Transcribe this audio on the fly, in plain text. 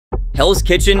Hell's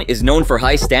Kitchen is known for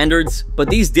high standards, but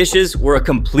these dishes were a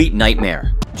complete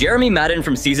nightmare. Jeremy Madden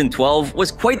from Season 12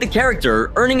 was quite the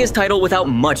character, earning his title without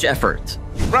much effort.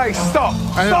 Ray, stop!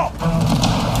 Stop!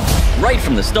 Right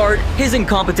from the start, his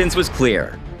incompetence was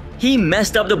clear. He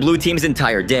messed up the blue team's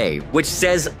entire day, which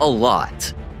says a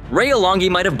lot. Ray Alongi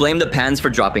might have blamed the pans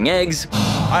for dropping eggs.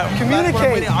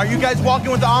 Communicate! Are you guys walking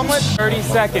with the omelet? 30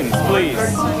 seconds, please.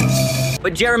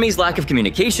 But Jeremy's lack of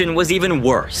communication was even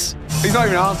worse. He's not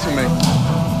even answering me.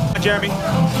 Jeremy.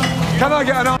 Can I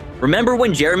get an answer? Remember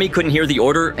when Jeremy couldn't hear the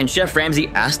order and Chef Ramsay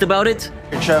asked about it?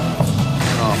 Chef.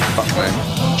 Oh, fuck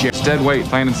me. It's dead weight,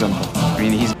 plain and simple. I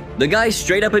mean, he's... The guy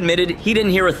straight up admitted he didn't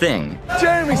hear a thing.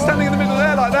 Jeremy's standing in the middle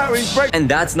there like that when he's breaking. And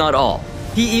that's not all.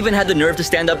 He even had the nerve to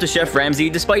stand up to Chef Ramsay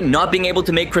despite not being able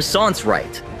to make croissants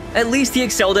right. At least he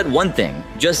excelled at one thing,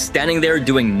 just standing there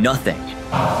doing nothing.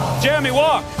 Jeremy,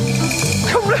 walk!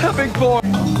 Come here, big boy!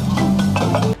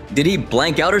 Did he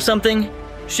blank out or something?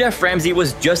 Chef Ramsay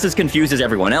was just as confused as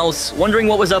everyone else, wondering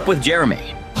what was up with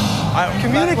Jeremy.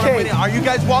 Communicate! Are you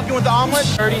guys walking with the omelet?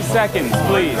 30 seconds,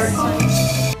 please.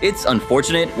 It's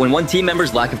unfortunate when one team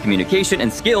member's lack of communication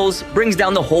and skills brings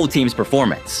down the whole team's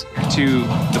performance. To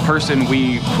the person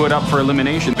we put up for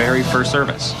elimination, very first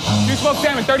service. Two smoked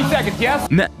salmon, 30 seconds, yes?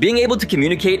 Being able to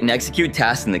communicate and execute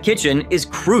tasks in the kitchen is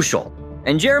crucial,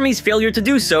 and Jeremy's failure to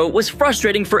do so was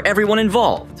frustrating for everyone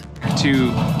involved. To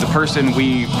the person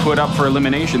we put up for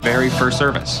elimination, very first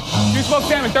service. Two smoked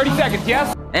salmon, 30 seconds,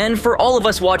 yes? And for all of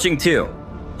us watching too.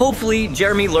 Hopefully,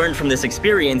 Jeremy learned from this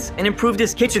experience and improved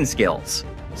his kitchen skills.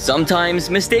 Sometimes,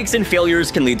 mistakes and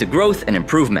failures can lead to growth and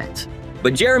improvement.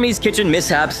 But Jeremy's kitchen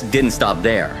mishaps didn't stop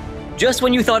there. Just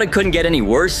when you thought it couldn't get any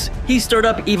worse, he stirred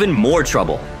up even more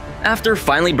trouble. After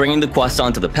finally bringing the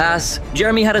croissant to the pass,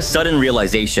 Jeremy had a sudden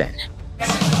realization.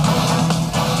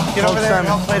 Get over there and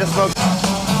help plate of smoked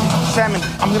salmon.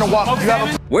 I'm gonna walk.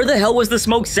 Where the hell was the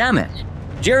smoked salmon?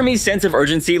 Jeremy's sense of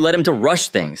urgency led him to rush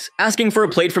things, asking for a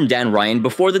plate from Dan Ryan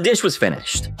before the dish was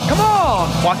finished. Come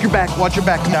on! Watch your back,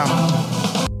 come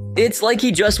down. It's like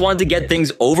he just wanted to get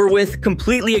things over with,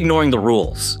 completely ignoring the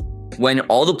rules. When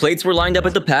all the plates were lined up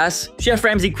at the pass, Chef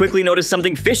Ramsay quickly noticed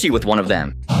something fishy with one of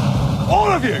them. All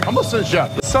of you! I'm a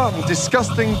chef. Some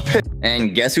disgusting pit.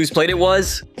 And guess whose plate it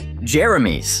was?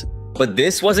 Jeremy's. But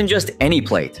this wasn't just any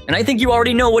plate, and I think you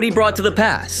already know what he brought to the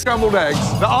pass. Scrambled eggs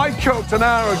that I cooked an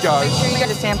hour ago. You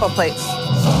get a sample plates.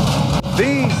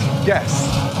 These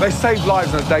guests, they save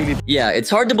lives on a daily basis. Yeah, it's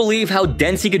hard to believe how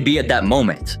dense he could be at that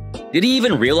moment. Did he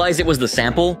even realize it was the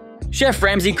sample? Chef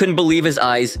Ramsay couldn't believe his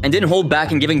eyes and didn't hold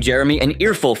back in giving Jeremy an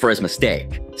earful for his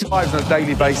mistake. Lives on a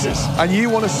daily basis, and you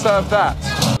want to serve that?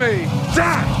 Me,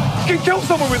 Dad, you can kill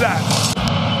someone with that.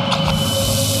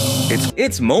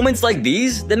 It's moments like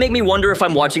these that make me wonder if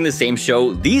I'm watching the same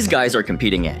show these guys are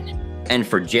competing in. And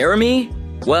for Jeremy,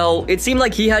 well, it seemed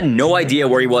like he had no idea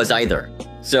where he was either.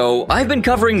 So I've been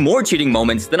covering more cheating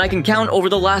moments than I can count over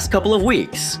the last couple of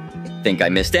weeks. Think I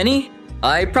missed any?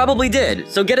 I probably did,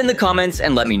 so get in the comments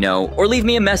and let me know, or leave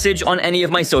me a message on any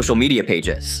of my social media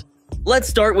pages. Let's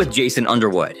start with Jason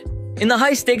Underwood. In the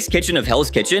high-stakes kitchen of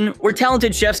Hell's Kitchen, where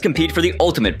talented chefs compete for the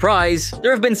ultimate prize,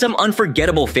 there have been some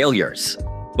unforgettable failures.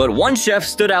 But one chef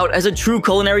stood out as a true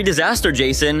culinary disaster,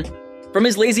 Jason. From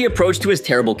his lazy approach to his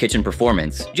terrible kitchen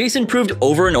performance, Jason proved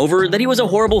over and over that he was a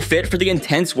horrible fit for the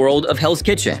intense world of Hell's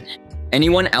Kitchen.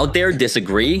 Anyone out there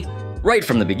disagree? Right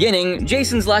from the beginning,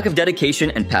 Jason's lack of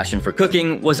dedication and passion for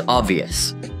cooking was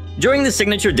obvious. During the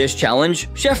Signature Dish Challenge,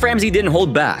 Chef Ramsay didn't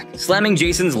hold back, slamming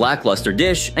Jason's lackluster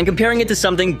dish and comparing it to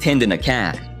something tinned in a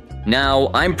can.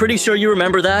 Now, I'm pretty sure you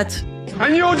remember that.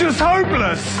 And you're just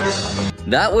hopeless!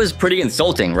 That was pretty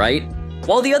insulting, right?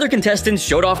 While the other contestants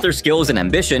showed off their skills and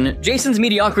ambition, Jason's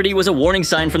mediocrity was a warning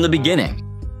sign from the beginning.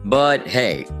 But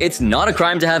hey, it's not a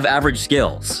crime to have average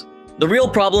skills. The real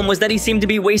problem was that he seemed to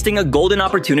be wasting a golden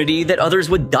opportunity that others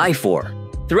would die for.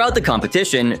 Throughout the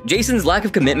competition, Jason's lack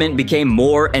of commitment became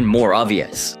more and more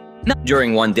obvious.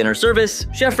 During one dinner service,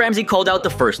 Chef Ramsay called out the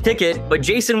first ticket, but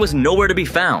Jason was nowhere to be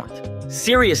found.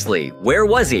 Seriously, where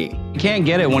was he? I can't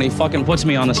get it when he fucking puts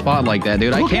me on the spot like that,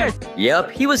 dude. I can't.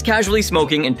 Yep, he was casually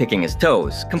smoking and picking his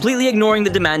toes, completely ignoring the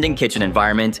demanding kitchen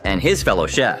environment and his fellow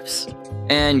chefs.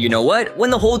 And you know what? When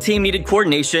the whole team needed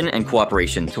coordination and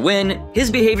cooperation to win,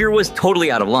 his behavior was totally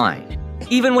out of line.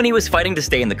 Even when he was fighting to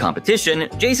stay in the competition,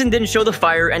 Jason didn't show the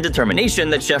fire and determination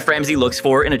that Chef Ramsay looks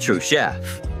for in a true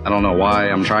chef. I don't know why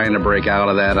I'm trying to break out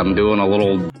of that. I'm doing a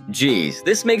little... Geez,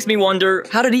 this makes me wonder,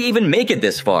 how did he even make it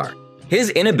this far? His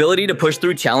inability to push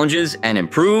through challenges and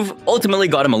improve ultimately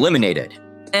got him eliminated.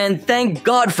 And thank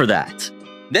God for that.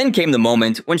 Then came the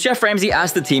moment when Chef Ramsay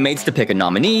asked the teammates to pick a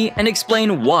nominee and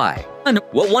explain why. And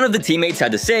what one of the teammates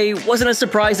had to say wasn't a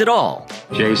surprise at all.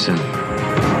 Jason.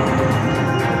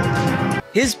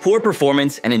 His poor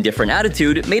performance and indifferent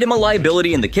attitude made him a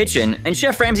liability in the kitchen, and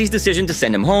Chef Ramsay's decision to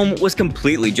send him home was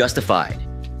completely justified.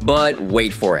 But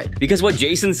wait for it, because what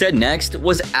Jason said next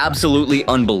was absolutely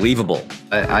unbelievable.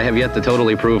 I have yet to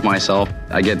totally prove myself.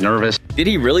 I get nervous. Did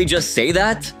he really just say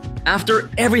that? After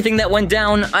everything that went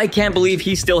down, I can't believe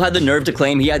he still had the nerve to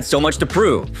claim he had so much to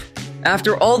prove.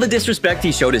 After all the disrespect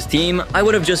he showed his team, I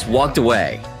would have just walked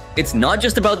away. It's not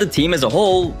just about the team as a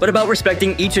whole, but about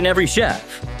respecting each and every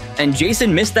chef. And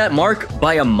Jason missed that mark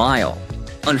by a mile.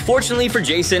 Unfortunately for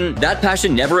Jason, that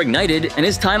passion never ignited and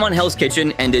his time on Hell's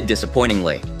Kitchen ended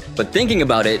disappointingly. But thinking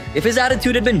about it, if his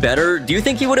attitude had been better, do you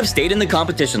think he would have stayed in the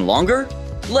competition longer?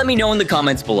 Let me know in the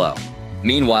comments below.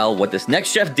 Meanwhile, what this next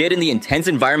chef did in the intense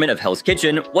environment of Hell's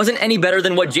Kitchen wasn't any better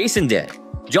than what Jason did.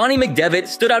 Johnny McDevitt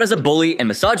stood out as a bully and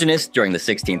misogynist during the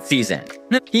 16th season.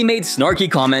 He made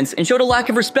snarky comments and showed a lack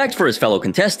of respect for his fellow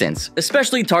contestants,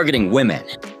 especially targeting women.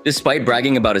 Despite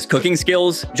bragging about his cooking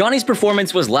skills, Johnny's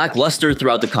performance was lackluster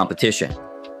throughout the competition.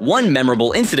 One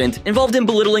memorable incident involved him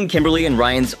belittling Kimberly and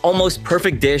Ryan's almost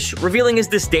perfect dish, revealing his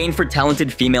disdain for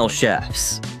talented female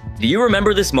chefs. Do you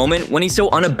remember this moment when he so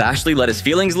unabashedly let his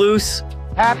feelings loose?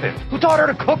 Happened. Who taught her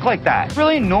to cook like that? It's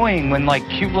really annoying when like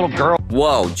cute little girl.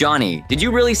 Whoa, Johnny, did you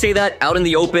really say that out in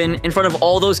the open in front of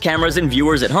all those cameras and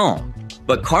viewers at home?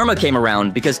 But karma came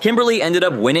around because Kimberly ended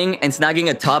up winning and snagging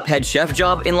a top head chef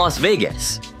job in Las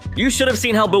Vegas. You should have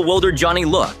seen how bewildered Johnny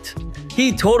looked.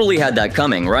 He totally had that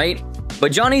coming, right?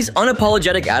 But Johnny's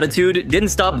unapologetic attitude didn't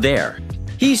stop there.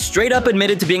 He straight up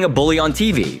admitted to being a bully on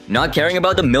TV, not caring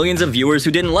about the millions of viewers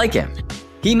who didn't like him.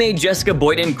 He made Jessica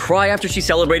Boyden cry after she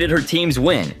celebrated her team's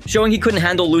win, showing he couldn't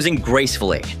handle losing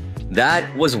gracefully.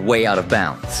 That was way out of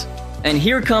bounds. And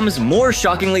here comes more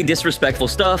shockingly disrespectful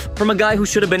stuff from a guy who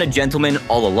should have been a gentleman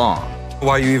all along.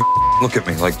 Why you even look at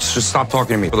me? Like, just stop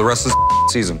talking to me for the rest of the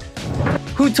season.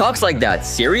 Who talks like that?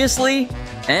 Seriously?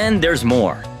 And there's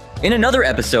more. In another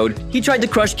episode, he tried to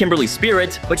crush Kimberly's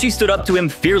spirit, but she stood up to him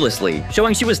fearlessly,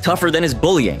 showing she was tougher than his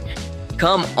bullying.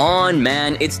 Come on,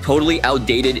 man, it's totally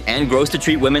outdated and gross to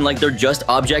treat women like they're just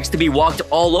objects to be walked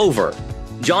all over.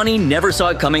 Johnny never saw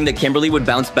it coming that Kimberly would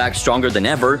bounce back stronger than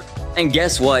ever, and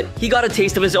guess what? He got a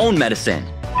taste of his own medicine.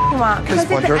 Because at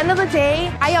the end of the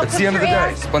day, I outcooked It's the end of the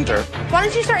day, Splinter. Why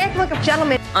don't you start acting like a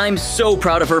gentleman? I'm so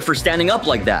proud of her for standing up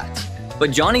like that. But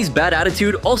Johnny's bad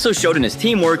attitude also showed in his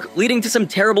teamwork, leading to some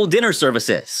terrible dinner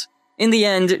services. In the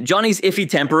end, Johnny's iffy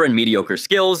temper and mediocre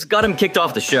skills got him kicked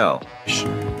off the show.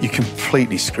 You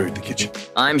completely screwed the kitchen.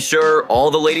 I'm sure all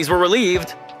the ladies were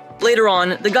relieved. Later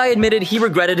on, the guy admitted he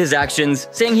regretted his actions,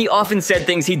 saying he often said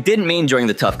things he didn't mean during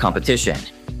the tough competition.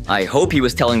 I hope he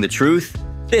was telling the truth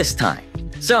this time.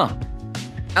 So,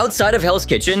 outside of Hell's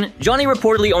Kitchen, Johnny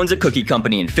reportedly owns a cookie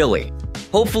company in Philly.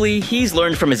 Hopefully, he's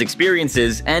learned from his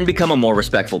experiences and become a more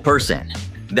respectful person.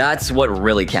 That's what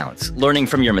really counts, learning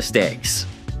from your mistakes.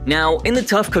 Now, in the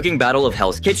tough cooking battle of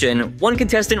Hell's Kitchen, one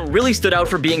contestant really stood out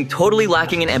for being totally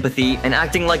lacking in empathy and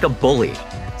acting like a bully.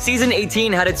 Season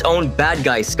 18 had its own bad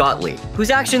guy Scott Lee, whose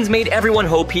actions made everyone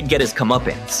hope he'd get his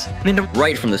comeuppance. And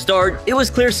right from the start, it was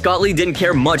clear Scott Lee didn't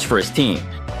care much for his team.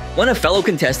 When a fellow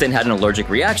contestant had an allergic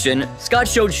reaction, Scott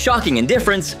showed shocking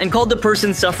indifference and called the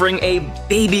person suffering a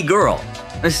baby girl.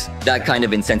 That kind of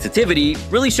insensitivity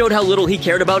really showed how little he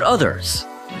cared about others.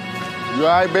 You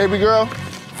alright, baby girl?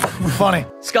 Funny.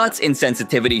 Scott's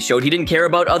insensitivity showed he didn't care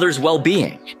about others'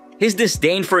 well-being. His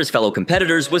disdain for his fellow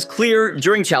competitors was clear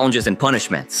during challenges and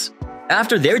punishments.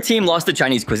 After their team lost the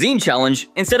Chinese cuisine challenge,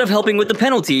 instead of helping with the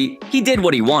penalty, he did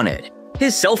what he wanted.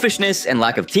 His selfishness and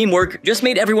lack of teamwork just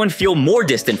made everyone feel more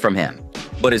distant from him.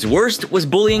 But his worst was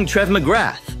bullying Trev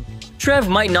McGrath. Trev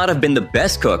might not have been the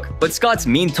best cook, but Scott's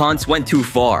mean taunts went too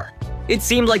far. It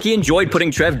seemed like he enjoyed putting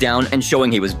Trev down and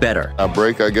showing he was better. A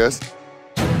break, I guess.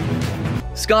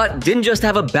 Scott didn't just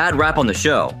have a bad rap on the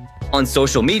show. On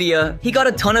social media, he got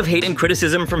a ton of hate and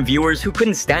criticism from viewers who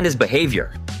couldn't stand his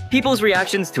behavior. People's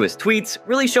reactions to his tweets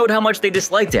really showed how much they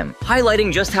disliked him,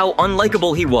 highlighting just how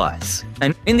unlikable he was.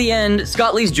 And in the end,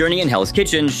 Scott Lee's journey in Hell's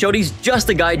Kitchen showed he's just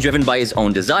a guy driven by his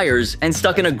own desires and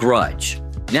stuck in a grudge.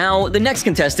 Now, the next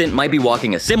contestant might be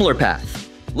walking a similar path.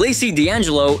 Lacey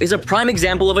D'Angelo is a prime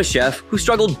example of a chef who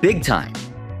struggled big time.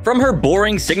 From her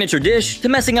boring signature dish to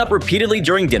messing up repeatedly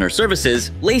during dinner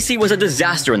services, Lacey was a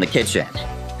disaster in the kitchen.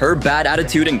 Her bad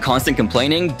attitude and constant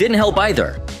complaining didn't help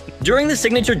either. During the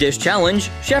signature dish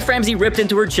challenge, Chef Ramsay ripped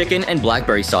into her chicken and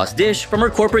blackberry sauce dish from her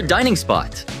corporate dining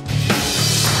spot.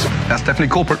 That's definitely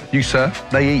corporate. You serve,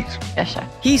 they eat. Yes, sir.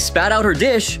 He spat out her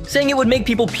dish, saying it would make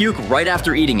people puke right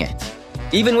after eating it.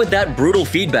 Even with that brutal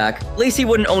feedback, Lacey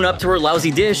wouldn't own up to her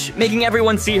lousy dish, making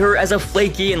everyone see her as a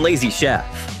flaky and lazy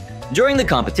chef. During the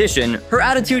competition, her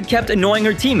attitude kept annoying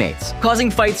her teammates,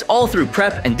 causing fights all through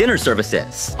prep and dinner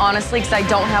services. Honestly, because I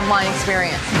don't have line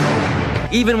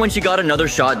experience. Even when she got another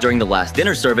shot during the last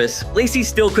dinner service, Lacey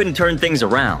still couldn't turn things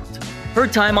around. Her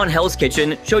time on Hell's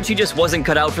Kitchen showed she just wasn't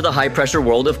cut out for the high-pressure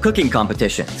world of cooking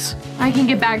competitions. I can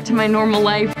get back to my normal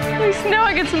life. At least now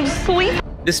I get some sleep.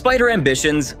 Despite her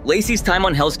ambitions, Lacey's time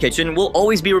on Hell's Kitchen will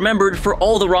always be remembered for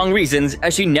all the wrong reasons,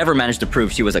 as she never managed to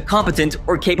prove she was a competent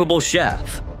or capable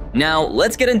chef. Now,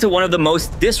 let's get into one of the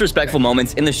most disrespectful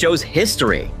moments in the show's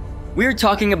history. We're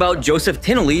talking about Joseph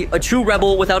Tineley, a true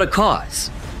rebel without a cause.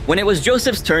 When it was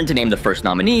Joseph's turn to name the first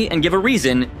nominee and give a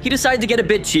reason, he decided to get a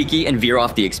bit cheeky and veer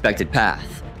off the expected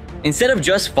path. Instead of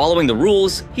just following the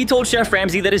rules, he told Chef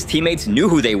Ramsay that his teammates knew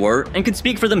who they were and could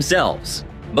speak for themselves.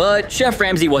 But Chef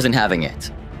Ramsay wasn't having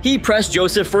it. He pressed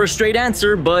Joseph for a straight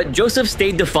answer, but Joseph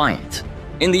stayed defiant.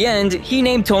 In the end, he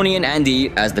named Tony and Andy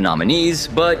as the nominees,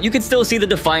 but you could still see the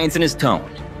defiance in his tone.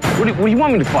 What do you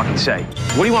want me to fucking say?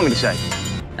 What do you want me to say?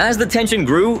 As the tension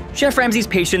grew, Chef Ramsay's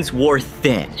patience wore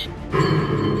thin.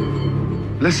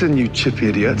 Listen, you chippy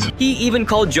idiot. He even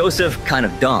called Joseph kind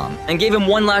of dumb and gave him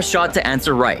one last shot to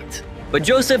answer right. But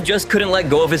Joseph just couldn't let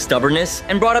go of his stubbornness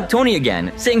and brought up Tony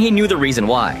again, saying he knew the reason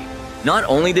why. Not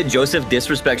only did Joseph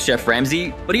disrespect Chef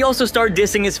Ramsay, but he also started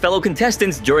dissing his fellow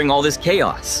contestants during all this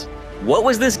chaos. What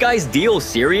was this guy's deal,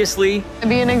 seriously?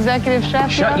 Be an executive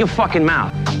chef? Shut your fucking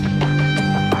mouth.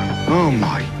 Oh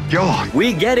my God.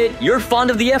 We get it, you're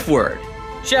fond of the F word.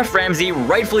 Chef Ramsay,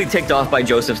 rightfully ticked off by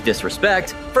Joseph's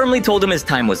disrespect, firmly told him his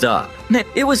time was up.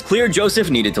 It was clear Joseph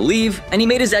needed to leave, and he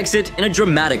made his exit in a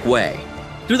dramatic way.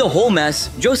 Through the whole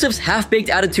mess, Joseph's half-baked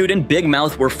attitude and big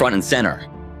mouth were front and center.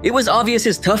 It was obvious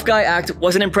his tough guy act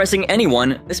wasn't impressing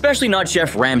anyone, especially not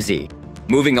Chef Ramsay.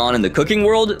 Moving on in the cooking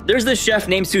world, there's this chef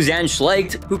named Suzanne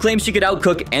Schleicht who claims she could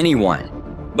outcook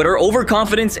anyone. But her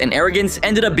overconfidence and arrogance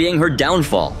ended up being her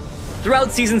downfall.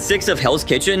 Throughout Season 6 of Hell's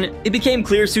Kitchen, it became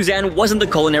clear Suzanne wasn't the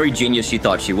culinary genius she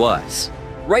thought she was.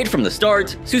 Right from the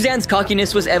start, Suzanne's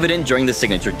cockiness was evident during the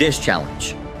signature dish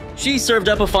challenge. She served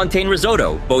up a Fontaine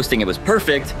risotto, boasting it was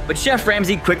perfect, but Chef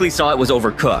Ramsay quickly saw it was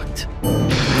overcooked.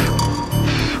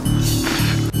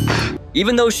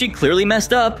 Even though she clearly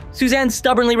messed up, Suzanne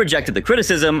stubbornly rejected the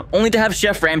criticism, only to have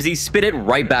Chef Ramsay spit it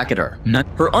right back at her.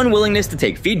 Her unwillingness to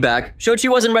take feedback showed she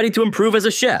wasn't ready to improve as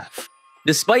a chef.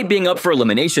 Despite being up for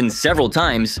elimination several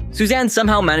times, Suzanne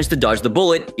somehow managed to dodge the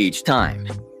bullet each time.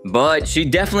 But she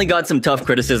definitely got some tough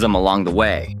criticism along the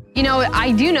way. You know,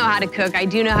 I do know how to cook. I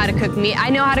do know how to cook meat. I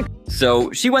know how to...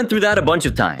 So she went through that a bunch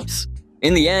of times.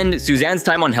 In the end, Suzanne's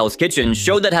time on Hell's Kitchen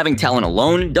showed that having talent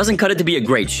alone doesn't cut it to be a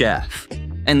great chef.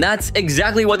 And that's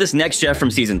exactly what this next chef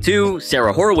from Season 2,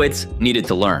 Sarah Horowitz, needed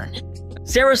to learn.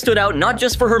 Sarah stood out not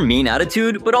just for her mean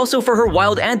attitude, but also for her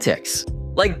wild antics,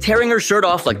 like tearing her shirt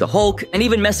off like the Hulk and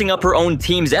even messing up her own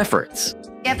team's efforts.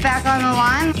 Get back on the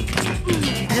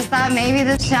line. I just thought maybe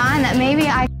this shine, that maybe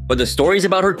I... But the stories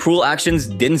about her cruel actions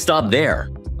didn't stop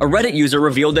there. A Reddit user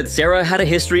revealed that Sarah had a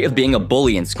history of being a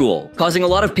bully in school, causing a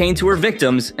lot of pain to her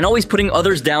victims and always putting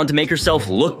others down to make herself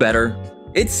look better.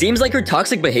 It seems like her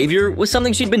toxic behavior was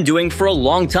something she'd been doing for a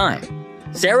long time.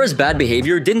 Sarah's bad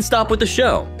behavior didn't stop with the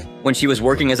show. When she was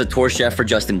working as a tour chef for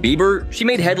Justin Bieber, she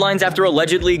made headlines after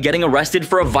allegedly getting arrested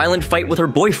for a violent fight with her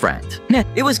boyfriend.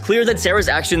 It was clear that Sarah's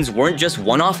actions weren't just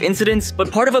one-off incidents,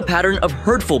 but part of a pattern of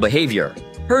hurtful behavior.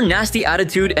 Her nasty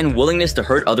attitude and willingness to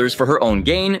hurt others for her own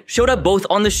gain showed up both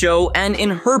on the show and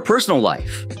in her personal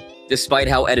life. Despite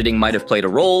how editing might have played a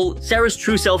role, Sarah's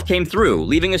true self came through,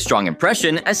 leaving a strong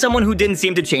impression as someone who didn't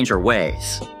seem to change her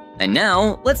ways. And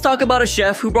now, let's talk about a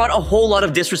chef who brought a whole lot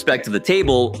of disrespect to the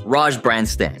table, Raj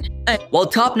Branston. While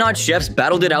top-notch chefs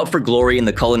battled it out for glory in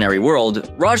the culinary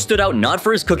world, Raj stood out not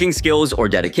for his cooking skills or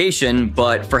dedication,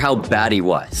 but for how bad he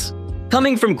was.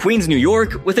 Coming from Queens, New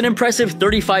York, with an impressive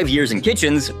 35 years in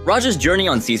kitchens, Raj's journey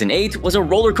on Season 8 was a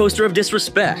roller coaster of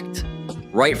disrespect.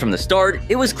 Right from the start,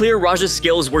 it was clear Raj's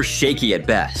skills were shaky at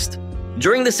best.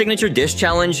 During the signature dish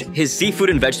challenge, his seafood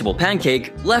and vegetable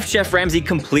pancake left Chef Ramsay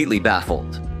completely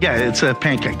baffled. Yeah, it's a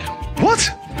pancake. What?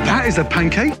 That is a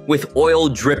pancake? With oil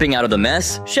dripping out of the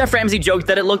mess, Chef Ramsay joked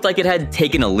that it looked like it had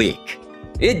taken a leak.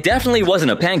 It definitely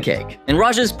wasn't a pancake, and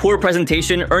Raj's poor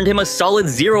presentation earned him a solid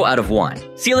 0 out of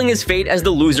 1, sealing his fate as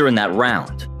the loser in that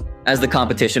round. As the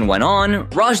competition went on,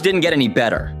 Raj didn't get any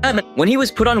better. When he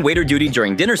was put on waiter duty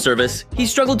during dinner service, he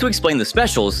struggled to explain the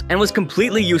specials and was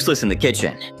completely useless in the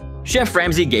kitchen. Chef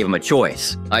Ramsay gave him a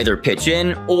choice, either pitch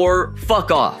in or fuck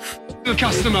off. The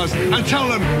customers and tell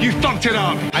them you fucked it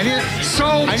up. I need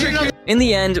salt. In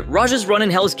the end, Raj's run in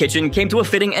Hell's Kitchen came to a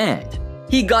fitting end.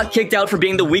 He got kicked out for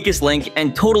being the weakest link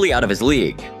and totally out of his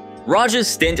league. Raj's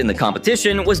stint in the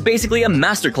competition was basically a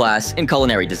masterclass in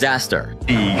culinary disaster.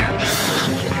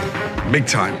 Big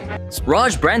time.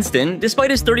 Raj Branston,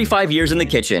 despite his 35 years in the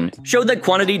kitchen, showed that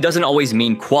quantity doesn't always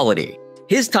mean quality.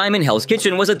 His time in Hell's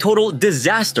Kitchen was a total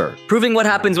disaster, proving what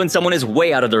happens when someone is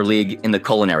way out of their league in the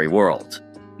culinary world.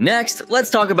 Next, let's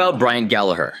talk about Bryant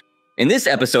Gallagher. In this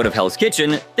episode of Hell's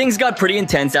Kitchen, things got pretty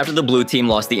intense after the blue team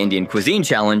lost the Indian cuisine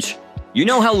challenge. You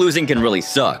know how losing can really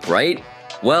suck, right?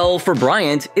 Well, for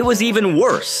Bryant, it was even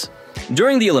worse.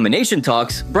 During the elimination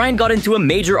talks, Bryant got into a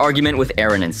major argument with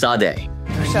Aaron and Sade.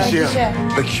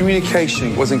 The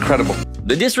communication was incredible.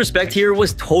 The disrespect here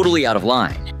was totally out of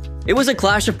line. It was a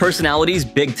clash of personalities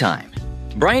big time.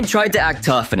 Bryant tried to act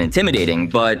tough and intimidating,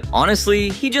 but honestly,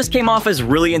 he just came off as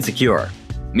really insecure.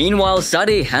 Meanwhile,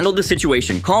 Sade handled the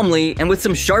situation calmly and with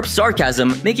some sharp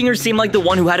sarcasm, making her seem like the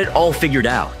one who had it all figured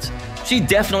out. She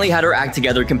definitely had her act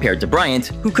together compared to Bryant,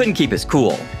 who couldn't keep his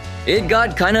cool. It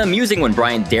got kinda amusing when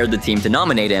Bryant dared the team to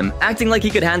nominate him, acting like he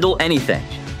could handle anything.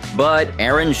 But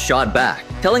Aaron shot back,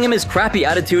 telling him his crappy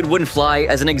attitude wouldn't fly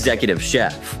as an executive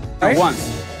chef.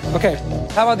 Once. Okay,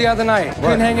 how about the other night?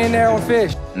 Couldn't hang in there on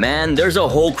fish. Man, there's a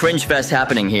whole cringe fest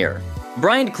happening here.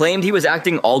 Bryant claimed he was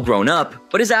acting all grown up,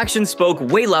 but his actions spoke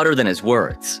way louder than his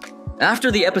words.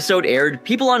 After the episode aired,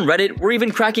 people on Reddit were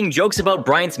even cracking jokes about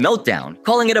Bryant's meltdown,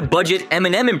 calling it a budget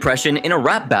Eminem impression in a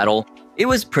rap battle. It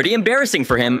was pretty embarrassing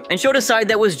for him and showed a side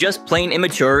that was just plain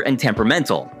immature and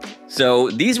temperamental.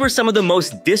 So these were some of the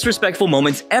most disrespectful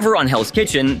moments ever on Hell's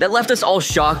Kitchen that left us all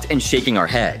shocked and shaking our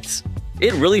heads.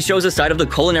 It really shows a side of the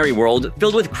culinary world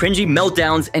filled with cringy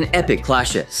meltdowns and epic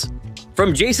clashes.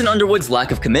 From Jason Underwood's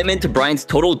lack of commitment to Bryant's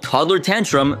total toddler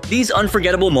tantrum, these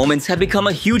unforgettable moments have become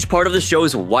a huge part of the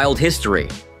show's wild history.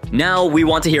 Now we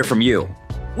want to hear from you.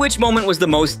 Which moment was the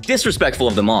most disrespectful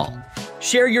of them all?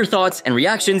 Share your thoughts and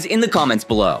reactions in the comments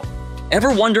below.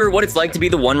 Ever wonder what it's like to be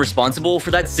the one responsible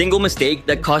for that single mistake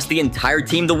that cost the entire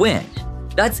team the win?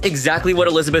 That's exactly what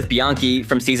Elizabeth Bianchi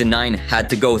from Season 9 had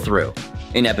to go through.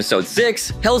 In Episode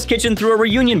 6, Hell's Kitchen threw a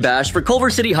reunion bash for Culver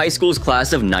City High School's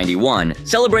class of '91,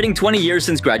 celebrating 20 years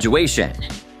since graduation.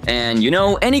 And you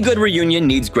know, any good reunion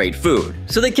needs great food,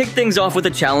 so they kicked things off with a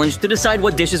challenge to decide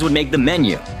what dishes would make the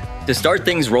menu. To start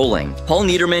things rolling, Paul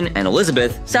Niederman and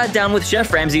Elizabeth sat down with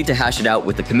Chef Ramsay to hash it out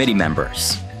with the committee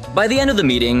members. By the end of the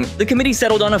meeting, the committee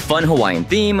settled on a fun Hawaiian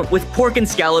theme with pork and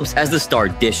scallops as the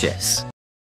starred dishes.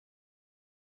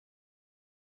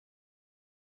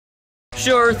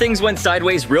 Sure, things went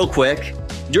sideways real quick.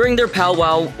 During their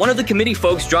powwow, one of the committee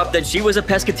folks dropped that she was a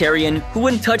pescatarian who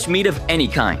wouldn't touch meat of any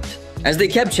kind. As they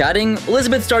kept chatting,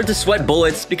 Elizabeth started to sweat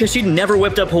bullets because she'd never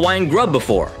whipped up Hawaiian grub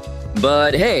before.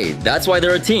 But hey, that's why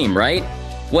they're a team, right?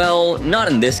 Well, not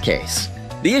in this case.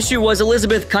 The issue was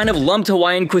Elizabeth kind of lumped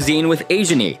Hawaiian cuisine with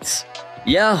Asian eats.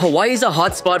 Yeah, Hawaii's a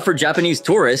hotspot for Japanese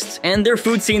tourists, and their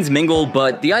food scenes mingle,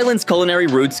 but the island's culinary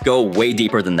roots go way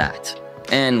deeper than that.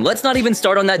 And let's not even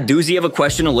start on that doozy of a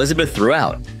question Elizabeth threw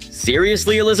out.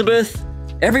 Seriously, Elizabeth?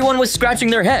 Everyone was scratching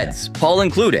their heads, Paul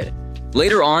included.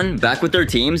 Later on, back with their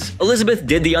teams, Elizabeth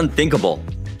did the unthinkable.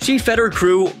 She fed her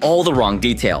crew all the wrong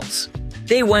details.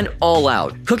 They went all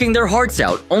out, cooking their hearts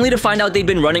out, only to find out they'd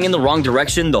been running in the wrong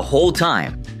direction the whole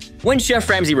time. When Chef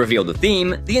Ramsay revealed the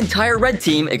theme, the entire red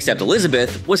team, except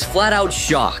Elizabeth, was flat out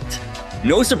shocked.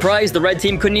 No surprise the red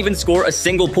team couldn't even score a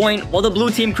single point, while the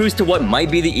blue team cruised to what might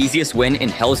be the easiest win in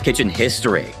Hell's Kitchen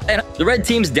history. And the red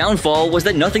team's downfall was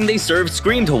that nothing they served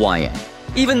screamed Hawaiian.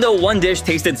 Even though one dish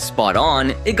tasted spot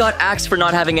on, it got axed for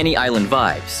not having any island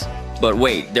vibes. But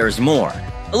wait, there's more.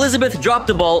 Elizabeth dropped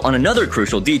the ball on another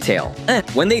crucial detail.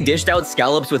 When they dished out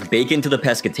scallops with bacon to the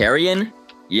pescatarian?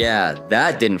 Yeah,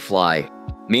 that didn't fly.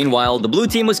 Meanwhile, the blue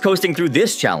team was coasting through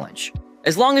this challenge.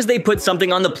 As long as they put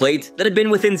something on the plate that had been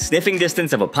within sniffing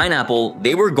distance of a pineapple,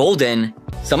 they were golden.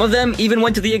 Some of them even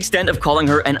went to the extent of calling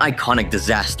her an iconic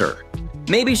disaster.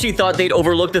 Maybe she thought they'd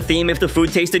overlook the theme if the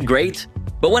food tasted great?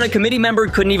 But when a committee member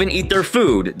couldn't even eat their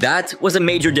food, that was a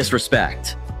major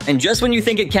disrespect. And just when you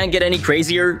think it can't get any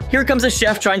crazier, here comes a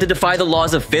chef trying to defy the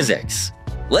laws of physics.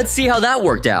 Let's see how that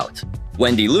worked out.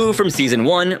 Wendy Liu from Season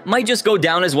 1 might just go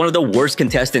down as one of the worst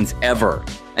contestants ever.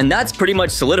 And that's pretty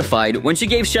much solidified when she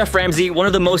gave Chef Ramsay one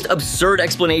of the most absurd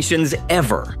explanations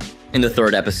ever. In the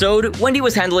third episode, Wendy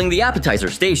was handling the appetizer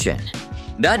station.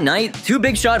 That night, two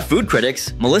big shot food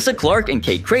critics, Melissa Clark and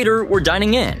Kate Crater, were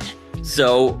dining in.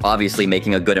 So, obviously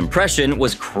making a good impression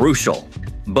was crucial.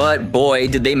 But boy,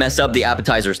 did they mess up the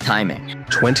appetizer's timing.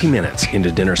 20 minutes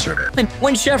into dinner service. And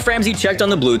when Chef Ramsay checked on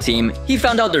the blue team, he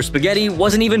found out their spaghetti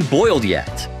wasn't even boiled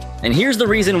yet. And here's the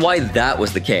reason why that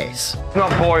was the case.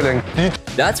 Not boiling.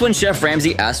 That's when Chef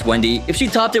Ramsay asked Wendy if she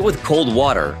topped it with cold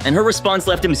water, and her response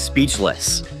left him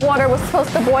speechless. Water was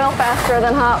supposed to boil faster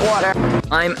than hot water.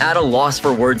 I'm at a loss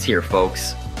for words here,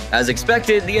 folks. As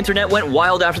expected, the internet went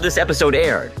wild after this episode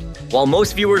aired. While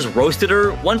most viewers roasted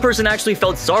her, one person actually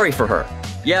felt sorry for her.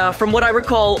 Yeah, from what I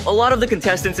recall, a lot of the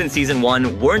contestants in Season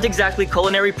 1 weren't exactly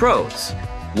culinary pros.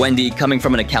 Wendy, coming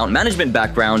from an account management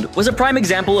background, was a prime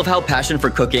example of how passion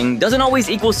for cooking doesn't always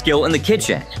equal skill in the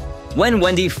kitchen. When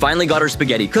Wendy finally got her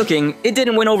spaghetti cooking, it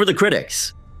didn't win over the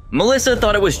critics. Melissa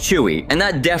thought it was chewy, and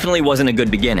that definitely wasn't a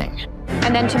good beginning.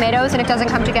 And then tomatoes and it doesn't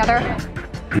come together.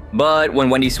 But when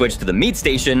Wendy switched to the meat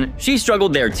station, she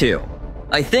struggled there too.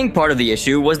 I think part of the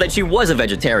issue was that she was a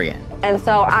vegetarian. And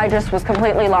so I just was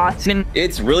completely lost.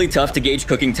 It's really tough to gauge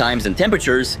cooking times and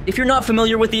temperatures if you're not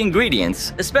familiar with the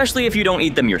ingredients, especially if you don't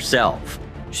eat them yourself.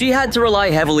 She had to rely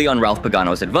heavily on Ralph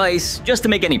Pagano's advice just to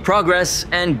make any progress,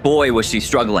 and boy was she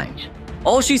struggling.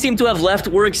 All she seemed to have left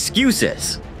were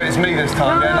excuses. It's me this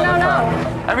time.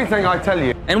 No. Everything I tell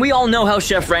you. And we all know how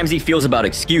Chef Ramsay feels about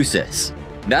excuses.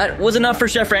 That was enough for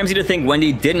Chef Ramsay to think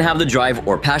Wendy didn't have the drive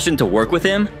or passion to work with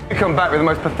him. You come back with the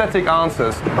most pathetic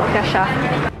answers. Yes,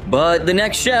 chef. But the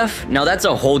next chef, now that's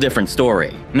a whole different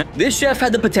story. This chef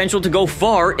had the potential to go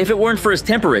far if it weren't for his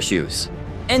temper issues.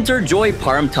 Enter Joy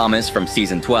Parham-Thomas from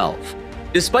Season 12.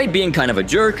 Despite being kind of a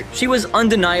jerk, she was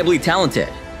undeniably talented.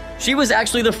 She was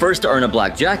actually the first to earn a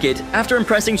black jacket after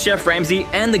impressing Chef Ramsay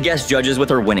and the guest judges with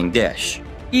her winning dish.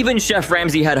 Even Chef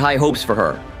Ramsay had high hopes for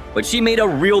her, but she made a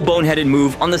real boneheaded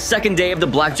move on the second day of the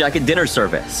black jacket dinner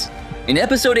service. In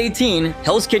episode 18,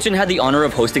 Hell's Kitchen had the honor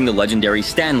of hosting the legendary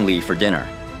Stan Lee for dinner.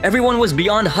 Everyone was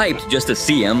beyond hyped just to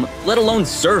see him, let alone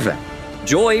serve him.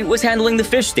 Joy was handling the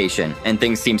fish station, and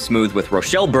things seemed smooth with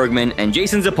Rochelle Bergman and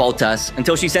Jason Zapoltas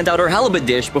until she sent out her halibut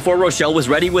dish before Rochelle was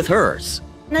ready with hers.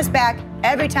 Us back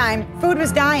every time. Food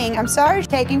was dying. I'm sorry it's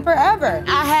taking forever.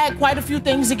 I had quite a few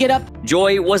things to get up.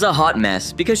 Joy was a hot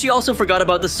mess because she also forgot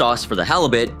about the sauce for the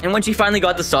halibut, and when she finally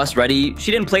got the sauce ready,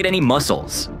 she didn't plate any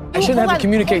mussels. I shouldn't have to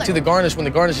communicate to the garnish when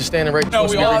the garnish is standing right No,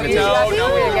 we all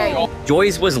no.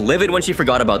 Joyce was livid when she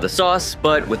forgot about the sauce,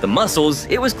 but with the mussels,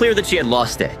 it was clear that she had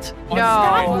lost it.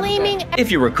 Stop blaming. If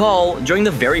you recall, during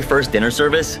the very first dinner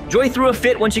service, Joy threw a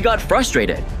fit when she got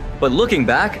frustrated. But looking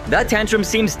back, that tantrum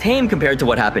seems tame compared to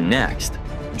what happened next.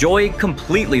 Joy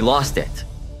completely lost it.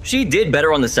 She did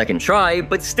better on the second try,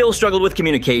 but still struggled with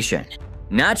communication.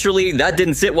 Naturally, that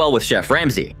didn't sit well with Chef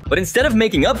Ramsay, but instead of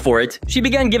making up for it, she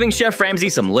began giving Chef Ramsay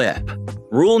some lip.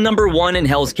 Rule number 1 in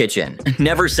Hell's Kitchen: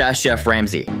 never sass Chef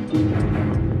Ramsay.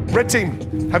 Red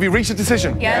team, have you reached a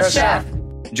decision? Yes, chef.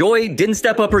 Joy didn't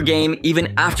step up her game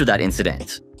even after that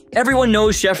incident. Everyone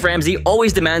knows Chef Ramsay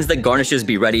always demands that garnishes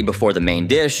be ready before the main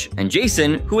dish, and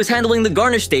Jason, who was handling the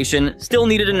garnish station, still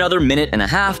needed another minute and a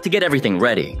half to get everything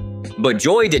ready. But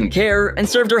Joy didn't care and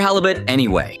served her halibut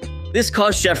anyway. This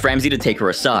caused Chef Ramsay to take her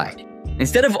aside.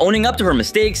 Instead of owning up to her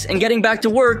mistakes and getting back to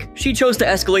work, she chose to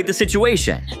escalate the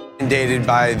situation. Inundated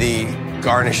by the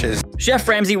garnishes. Chef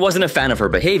Ramsay wasn't a fan of her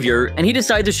behavior, and he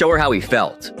decided to show her how he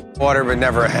felt. Water, but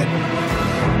never a head.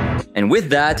 And with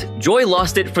that, Joy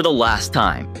lost it for the last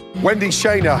time. Wendy,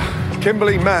 Shayna,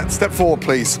 Kimberly, Matt, step forward,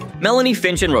 please. Melanie,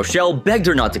 Finch, and Rochelle begged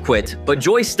her not to quit, but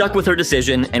Joy stuck with her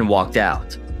decision and walked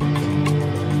out.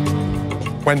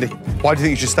 Wendy, why do you think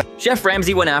you should stay? Chef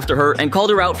Ramsay went after her and called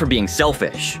her out for being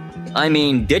selfish. I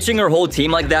mean, ditching her whole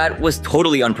team like that was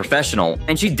totally unprofessional,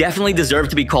 and she definitely deserved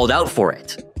to be called out for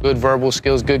it. Good verbal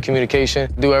skills, good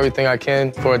communication, do everything I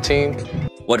can for a team.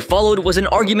 What followed was an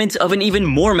argument of an even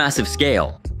more massive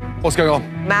scale. What's going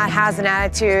on? Matt has an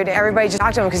attitude. Everybody just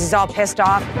talked to him because he's all pissed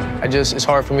off. It's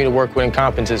hard for me to work with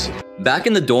incompetence. Back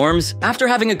in the dorms, after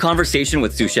having a conversation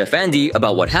with sous chef Andy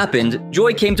about what happened,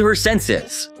 Joy came to her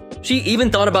senses. She even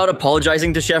thought about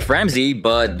apologizing to Chef Ramsay,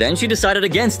 but then she decided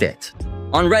against it.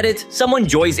 On Reddit, someone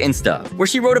Joy's Insta, where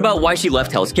she wrote about why she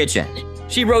left Hell's Kitchen.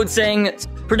 She wrote saying,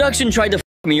 "Production tried to f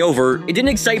me over. It didn't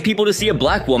excite people to see a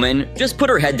black woman just put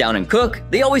her head down and cook.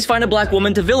 They always find a black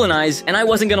woman to villainize, and I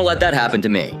wasn't gonna let that happen to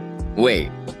me." Wait,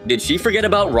 did she forget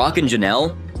about Rock and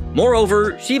Janelle?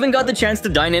 Moreover, she even got the chance to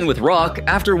dine in with Rock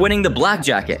after winning the black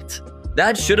jacket.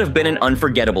 That should have been an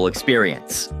unforgettable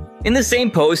experience. In the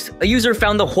same post, a user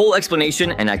found the whole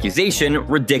explanation and accusation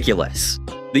ridiculous.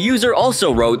 The user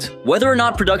also wrote, "Whether or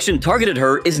not production targeted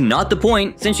her is not the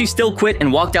point since she still quit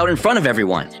and walked out in front of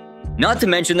everyone." Not to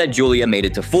mention that Julia made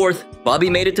it to 4th, Bobby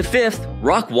made it to 5th,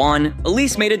 Rock won,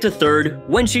 Elise made it to 3rd,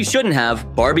 when she shouldn't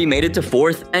have, Barbie made it to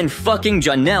 4th, and fucking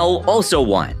Janelle also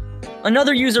won.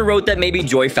 Another user wrote that maybe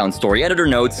Joy found story editor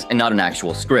notes and not an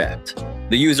actual script.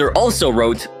 The user also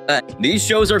wrote, "These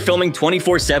shows are filming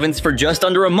 24/7s for just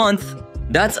under a month.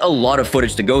 That's a lot of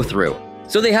footage to go through.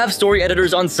 so they have story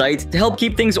editors on site to help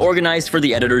keep things organized for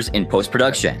the editors in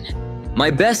post-production. My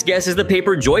best guess is the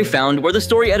paper Joy found where the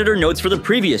story editor notes for the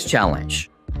previous challenge.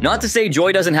 Not to say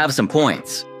Joy doesn't have some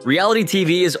points. Reality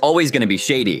TV is always going to be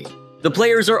shady. The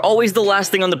players are always the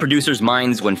last thing on the producers'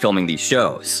 minds when filming these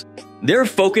shows. Their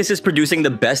focus is producing the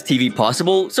best TV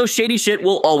possible, so shady shit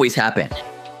will always happen.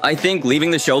 I think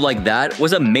leaving the show like that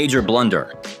was a major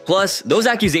blunder. Plus, those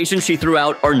accusations she threw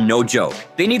out are no joke.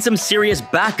 They need some serious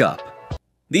backup.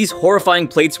 These horrifying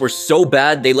plates were so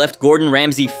bad they left Gordon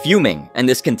Ramsay fuming and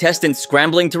this contestant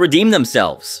scrambling to redeem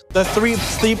themselves. The three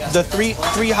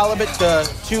halibut,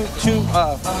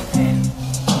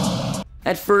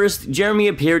 At first, Jeremy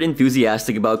appeared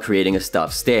enthusiastic about creating a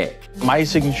stuffed steak. My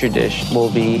signature dish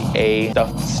will be a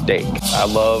stuffed steak. I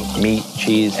love meat,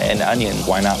 cheese, and onions.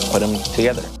 Why not put them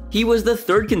together? He was the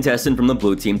third contestant from the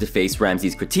blue team to face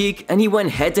Ramsay's critique, and he went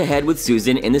head-to-head with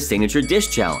Susan in the signature dish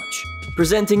challenge.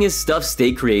 Presenting his stuffed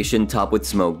steak creation topped with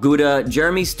smoked Gouda,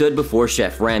 Jeremy stood before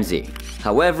Chef Ramsay.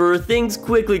 However, things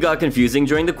quickly got confusing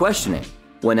during the questioning.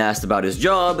 When asked about his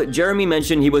job, Jeremy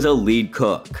mentioned he was a lead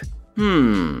cook.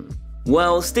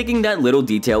 Well, sticking that little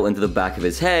detail into the back of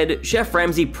his head, Chef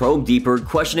Ramsay probed deeper,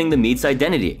 questioning the meat's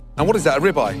identity. And what is that, a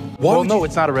ribeye? Well, no,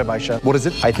 it's not a ribeye, Chef. What is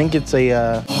it? I think it's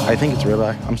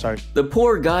ribeye. I'm sorry. The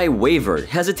poor guy wavered,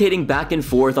 hesitating back and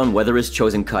forth on whether his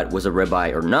chosen cut was a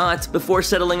ribeye or not, before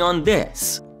settling on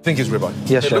this. I think it's ribeye.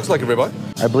 Yes, It Chef. looks like a ribeye.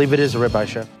 I believe it is a ribeye,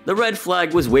 Chef. The red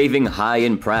flag was waving high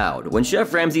and proud when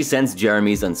Chef Ramsay sensed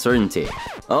Jeremy's uncertainty.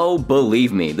 Oh,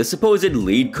 believe me, the supposed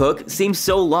lead cook seemed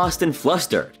so lost and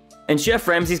flustered. And Chef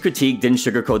Ramsay's critique didn't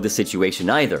sugarcoat the situation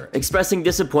either, expressing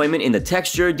disappointment in the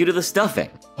texture due to the stuffing.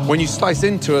 When you slice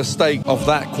into a steak of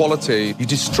that quality, you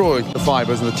destroy the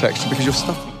fibers and the texture because you're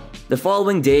stuffing. The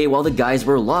following day, while the guys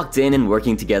were locked in and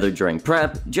working together during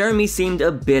prep, Jeremy seemed a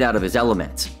bit out of his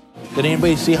element. Did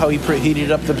anybody see how he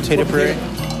heated up the potato puree?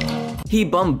 He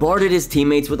bombarded his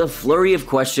teammates with a flurry of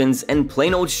questions and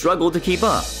plain old struggled to keep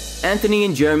up. Anthony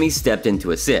and Jeremy stepped in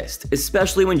to assist,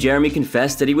 especially when Jeremy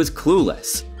confessed that he was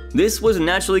clueless. This was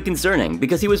naturally concerning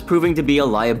because he was proving to be a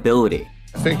liability.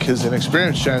 I think his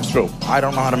inexperience shines through. I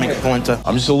don't know how to make a polenta.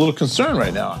 I'm just a little concerned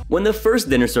right now. When the first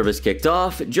dinner service kicked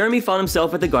off, Jeremy found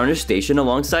himself at the garnish station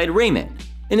alongside Raymond.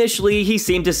 Initially, he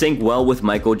seemed to sync well with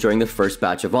Michael during the first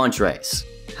batch of entrees.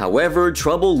 However,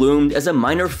 trouble loomed as a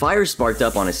minor fire sparked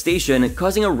up on his station,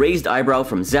 causing a raised eyebrow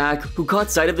from Zach, who caught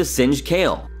sight of the singed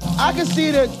kale. I can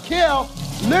see the kale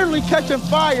literally catching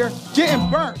fire,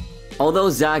 getting burnt. Although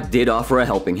Zach did offer a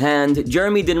helping hand,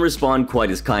 Jeremy didn't respond quite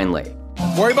as kindly.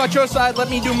 Worry about your side, let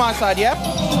me do my side, yeah?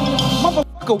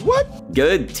 Motherfucker, what?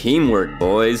 Good teamwork,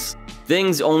 boys.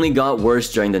 Things only got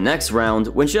worse during the next round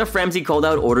when Chef Ramsay called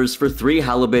out orders for 3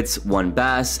 halibuts, 1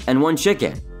 bass, and 1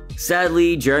 chicken.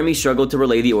 Sadly, Jeremy struggled to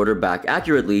relay the order back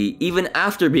accurately even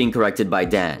after being corrected by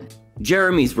Dan.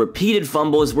 Jeremy's repeated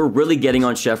fumbles were really getting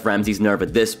on Chef Ramsay's nerve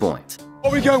at this point.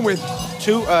 What are we going with?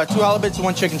 Two halibuts,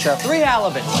 1 chicken, Chef. 3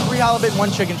 halibuts. 3 halibut,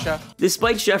 1 chicken, Chef.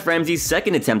 Despite Chef Ramsay's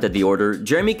second attempt at the order,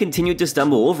 Jeremy continued to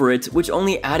stumble over it, which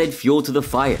only added fuel to the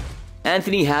fire.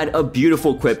 Anthony had a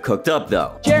beautiful quip cooked up,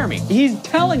 though. Jeremy, he's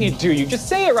telling it to you. Just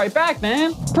say it right back,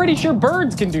 man. Pretty sure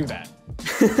birds can do that.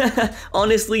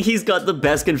 Honestly, he's got the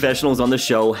best confessionals on the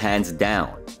show, hands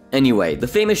down. Anyway, the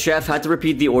famous chef had to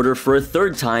repeat the order for a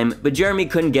 3rd time, but Jeremy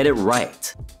couldn't get it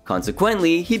right.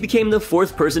 Consequently, he became the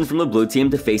 4th person from the blue team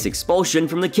to face expulsion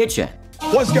from the kitchen.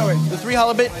 What's going? The 3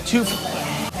 halibut, 2...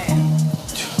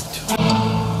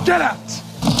 Get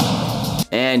out!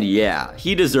 And yeah,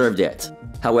 he deserved it.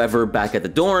 However, back at the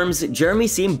dorms, Jeremy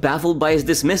seemed baffled by his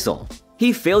dismissal.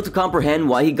 He failed to comprehend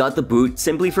why he got the boot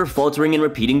simply for faltering and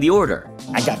repeating the order.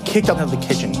 I got kicked out of the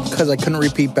kitchen because I couldn't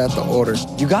repeat back the order.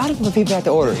 You gotta repeat back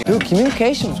the order. Dude,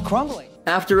 communication was crumbling.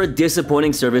 After a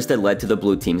disappointing service that led to the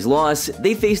blue team's loss,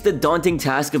 they faced the daunting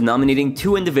task of nominating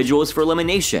 2 individuals for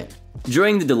elimination.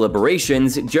 During the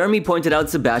deliberations, Jeremy pointed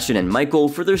out Sebastian and Michael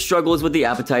for their struggles with the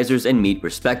appetizers and meat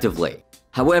respectively.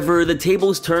 However, the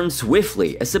tables turned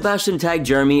swiftly as Sebastian tagged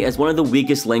Jeremy as one of the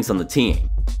weakest links on the team.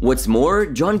 What's more,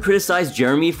 John criticized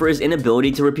Jeremy for his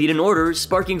inability to repeat an order,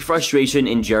 sparking frustration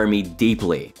in Jeremy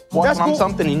deeply. That's cool.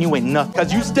 Something and you ain't nothing.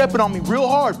 Cause you stepping on me real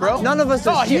hard, bro. None of us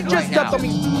are he just stepped on me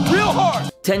real hard.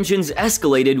 Tensions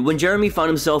escalated when Jeremy found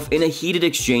himself in a heated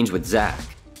exchange with Zach.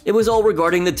 It was all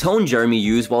regarding the tone Jeremy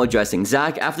used while addressing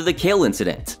Zach after the kale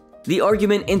incident. The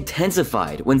argument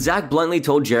intensified when Zach bluntly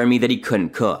told Jeremy that he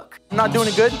couldn't cook. I'm not doing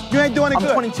it good. You ain't doing it good.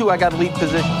 I'm 22, I got a lead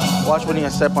position. Watch when I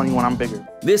step on you when I'm bigger.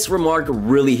 This remark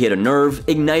really hit a nerve,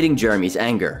 igniting Jeremy's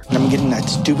anger. I'm getting that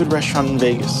stupid restaurant in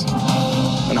Vegas,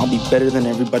 and I'll be better than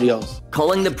everybody else.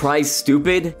 Calling the prize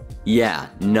stupid? Yeah,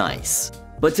 nice.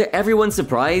 But to everyone's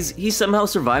surprise, he somehow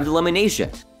survived elimination.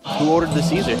 Who ordered the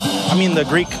Caesar? I mean the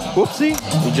Greek whoopsie?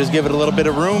 We just give it a little bit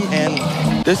of room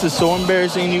and this is so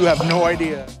embarrassing you have no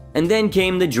idea. And then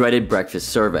came the dreaded breakfast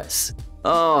service.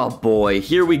 Oh boy,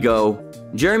 here we go.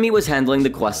 Jeremy was handling the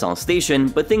croissant station,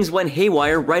 but things went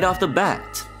haywire right off the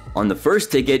bat. On the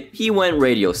first ticket, he went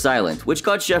radio silent, which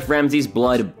got Chef Ramsay's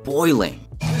blood boiling.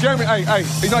 Jeremy, hey,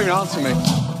 he's not even answering me.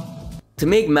 To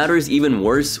make matters even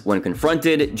worse, when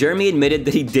confronted, Jeremy admitted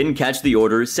that he didn't catch the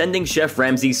order, sending Chef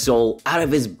Ramsay's soul out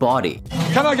of his body.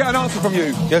 Can I get an answer from you?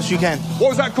 Yes, you can. What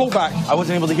was that callback? I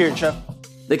wasn't able to hear it, Chef.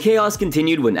 The chaos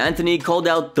continued when Anthony called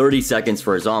out 30 seconds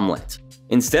for his omelet.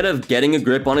 Instead of getting a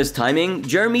grip on his timing,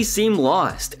 Jeremy seemed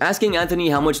lost, asking Anthony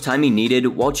how much time he needed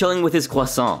while chilling with his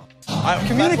croissant.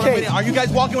 Communicate. Are you guys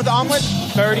walking with the omelet?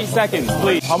 30 seconds,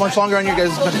 please. How much longer on you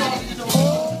guys?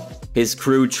 His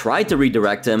crew tried to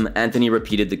redirect him, Anthony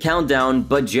repeated the countdown,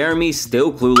 but Jeremy,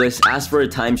 still clueless, asked for a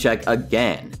time check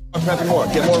again. I'm prepping more.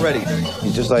 Get more ready.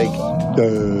 He's just like,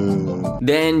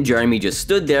 Then Jeremy just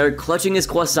stood there, clutching his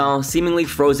croissant, seemingly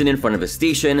frozen in front of his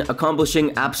station,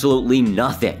 accomplishing absolutely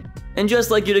nothing. And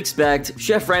just like you'd expect,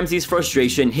 Chef Ramsay's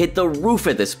frustration hit the roof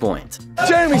at this point.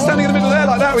 Jeremy standing in the middle of there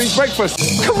like that with his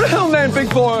breakfast. Come round then, big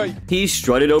boy. He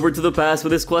strutted over to the pass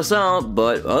with his croissant,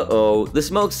 but uh-oh, the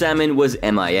smoked salmon was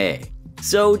MIA.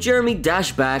 So Jeremy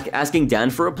dashed back, asking Dan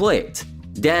for a plate.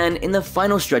 Dan, in the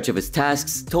final stretch of his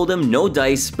tasks, told him no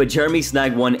dice, but Jeremy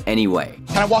snagged one anyway.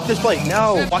 Can I walk this plate?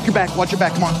 No. Watch your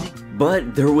back, come on.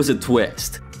 But there was a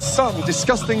twist. Some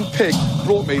disgusting pig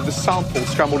brought me the sample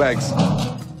scrambled eggs.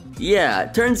 Yeah,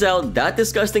 turns out that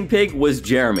disgusting pig was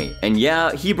Jeremy, and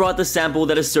yeah, he brought the sample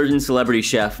that a certain celebrity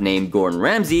chef named Gordon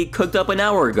Ramsay cooked up an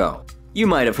hour ago. You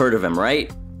might have heard of him,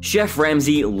 right? Chef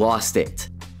Ramsay lost it.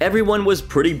 Everyone was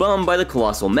pretty bummed by the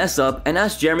colossal mess up and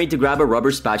asked Jeremy to grab a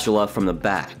rubber spatula from the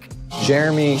back.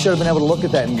 Jeremy should have been able to look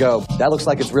at that and go, that looks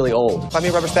like it's really old. Find me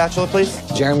a rubber spatula, please.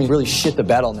 Jeremy really shit the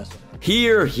bed on this one.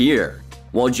 Hear, hear.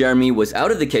 While Jeremy was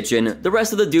out of the kitchen, the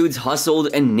rest of the dudes hustled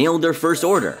and nailed their first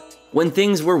order. When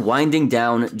things were winding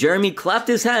down, Jeremy clapped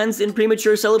his hands in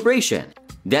premature celebration.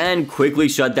 Dan quickly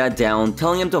shut that down,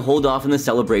 telling him to hold off on the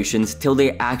celebrations till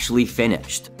they actually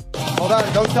finished. Hold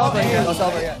on, don't celebrate yet, don't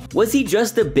celebrate yet. Was he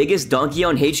just the biggest donkey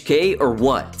on HK or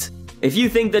what? If you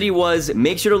think that he was,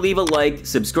 make sure to leave a like,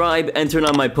 subscribe, and turn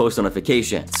on my post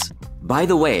notifications. By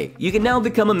the way, you can now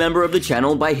become a member of the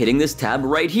channel by hitting this tab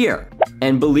right here.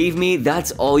 And believe me,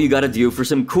 that's all you gotta do for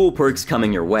some cool perks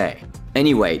coming your way.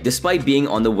 Anyway, despite being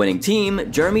on the winning team,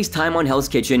 Jeremy's time on Hell's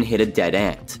Kitchen hit a dead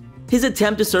end. His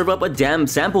attempt to serve up a damn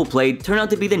sample plate turned out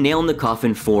to be the nail in the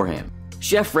coffin for him.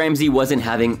 Chef Ramsay wasn't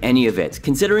having any of it,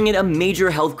 considering it a major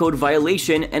health code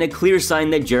violation and a clear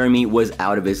sign that Jeremy was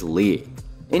out of his league.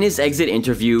 In his exit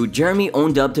interview, Jeremy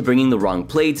owned up to bringing the wrong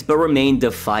plates but remained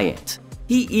defiant.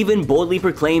 He even boldly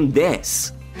proclaimed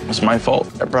this. It's my fault.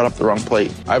 I brought up the wrong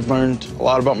plate. I've learned a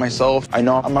lot about myself. I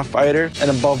know I'm a fighter,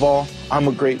 and above all, I'm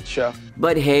a great chef.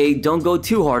 But hey, don't go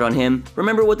too hard on him.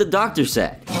 Remember what the doctor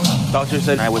said. Doctor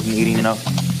said I wasn't eating enough.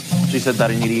 She said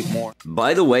that I need to eat more.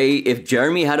 By the way, if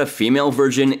Jeremy had a female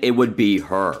version, it would be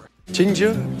her.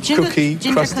 Ginger cookie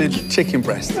crusted chicken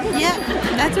breast. Yeah,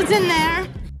 that's what's in there.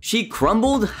 She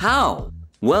crumbled? How?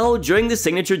 Well, during the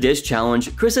signature dish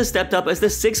challenge, Krista stepped up as the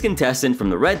 6th contestant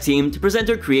from the red team to present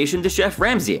her creation to Chef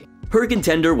Ramsay. Her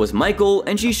contender was Michael,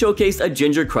 and she showcased a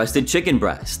ginger-crusted chicken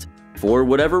breast. For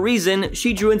whatever reason,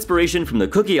 she drew inspiration from the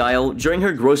cookie aisle during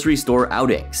her grocery store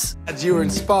outings. You were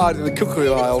inspired in the cookie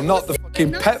aisle, not the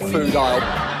fucking pet food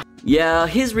aisle. Yeah,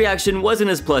 his reaction wasn't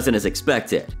as pleasant as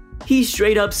expected. He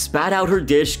straight up spat out her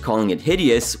dish, calling it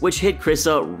hideous, which hit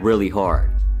Krista really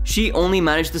hard. She only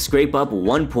managed to scrape up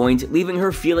 1 point, leaving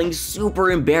her feeling super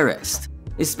embarrassed.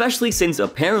 Especially since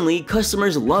apparently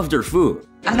customers loved her food.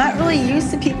 I'm not really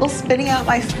used to people spitting out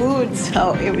my food,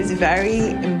 so it was very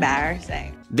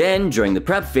embarrassing. Then, during the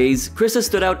prep phase, Krista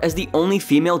stood out as the only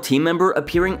female team member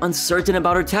appearing uncertain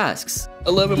about her tasks.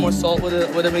 A little bit more salt would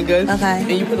have been good. Okay.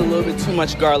 And you put a little bit too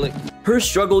much garlic. Her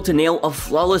struggle to nail a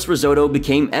flawless risotto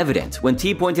became evident when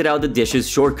T pointed out the dish's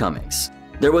shortcomings.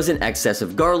 There was an excess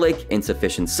of garlic,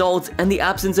 insufficient salt, and the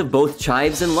absence of both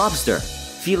chives and lobster.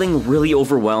 Feeling really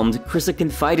overwhelmed, Krista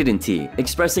confided in T,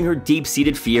 expressing her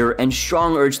deep-seated fear and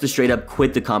strong urge to straight up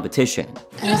quit the competition.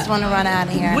 I just want to run out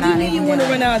of here. What do you mean you want to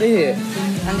run out of here?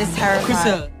 I'm just terrified.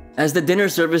 Krista. As the dinner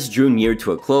service drew near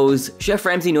to a close, Chef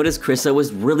Ramsay noticed Krista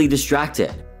was really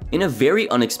distracted. In a very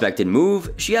unexpected move,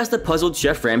 she asked the puzzled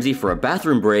Chef Ramsay for a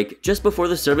bathroom break just before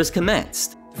the service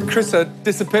commenced. Krista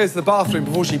disappears to the bathroom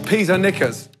before she pees her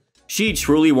knickers. She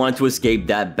truly wanted to escape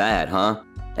that bad, huh?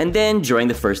 And then, during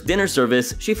the first dinner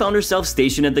service, she found herself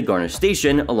stationed at the garnish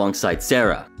station alongside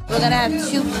Sarah. We're gonna have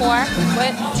 2 pork.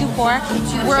 What? 2 pork.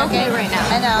 2 We're okay right now.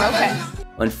 I know. We're okay.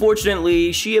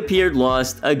 Unfortunately, she appeared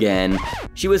lost again.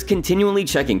 She was continually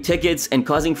checking tickets and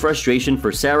causing frustration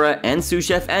for Sarah and sous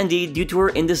chef Andy due to her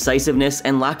indecisiveness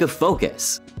and lack of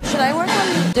focus. Should I work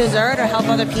on dessert or help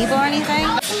other people or anything?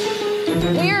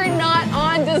 We're not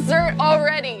on dessert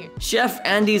already. Chef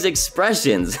Andy's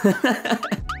expressions.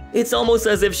 It's almost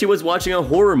as if she was watching a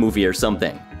horror movie or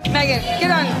something. Megan,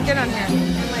 get on here.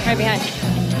 Right behind you.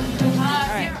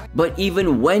 But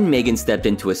even when Megan stepped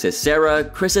in to assist Sarah,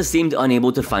 Krista seemed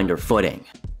unable to find her footing.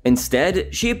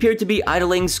 Instead, she appeared to be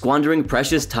idling, squandering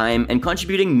precious time, and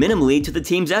contributing minimally to the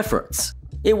team's efforts.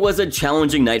 It was a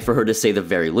challenging night for her to say the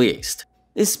very least,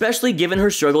 especially given her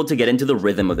struggle to get into the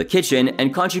rhythm of the kitchen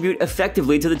and contribute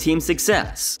effectively to the team's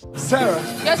success. Sarah,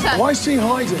 Yes, Chef. why is she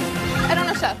hiding? I don't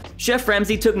know, Chef. Chef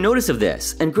Ramsay took notice of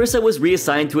this, and Krista was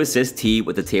reassigned to assist T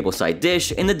with the tableside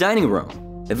dish in the dining room.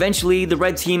 Eventually, the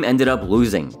red team ended up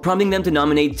losing, prompting them to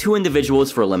nominate 2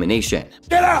 individuals for elimination.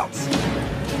 Get out!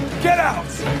 Get out!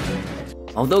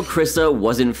 Although Krista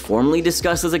wasn't formally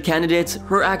discussed as a candidate,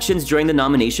 her actions during the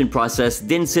nomination process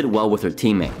didn't sit well with her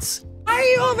teammates. Why are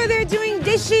you over there doing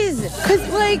dishes? Cause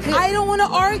like, I don't wanna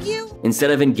argue.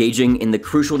 Instead of engaging in the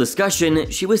crucial discussion,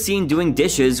 she was seen doing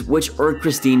dishes, which irked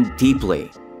Christine deeply.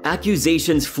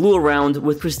 Accusations flew around,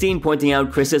 with Christine pointing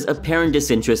out Krista's apparent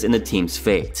disinterest in the team's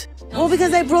fate. Well,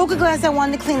 because I broke a glass, I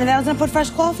wanted to clean it. I was gonna put fresh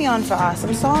coffee on for us.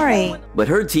 I'm sorry. But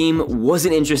her team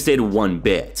wasn't interested one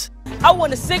bit. I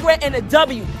want a cigarette and a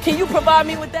W. Can you provide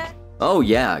me with that? Oh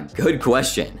yeah, good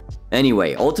question.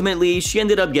 Anyway, ultimately, she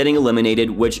ended up getting eliminated,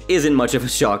 which isn't much of a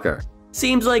shocker.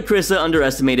 Seems like Krista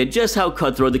underestimated just how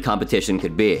cutthroat the competition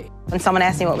could be. When someone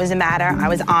asked me what was the matter, I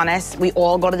was honest. We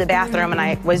all go to the bathroom and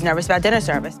I was nervous about dinner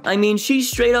service. I mean, she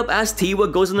straight up asked T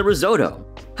what goes in the risotto.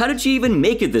 How did she even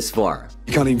make it this far?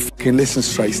 You can't even fucking listen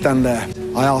straight. Stand there.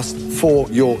 I asked for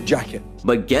your jacket.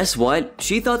 But guess what?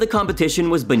 She thought the competition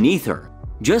was beneath her.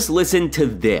 Just listen to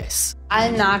this.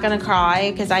 I'm not gonna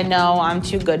cry because I know I'm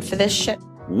too good for this shit.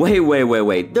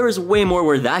 Wait. There's way more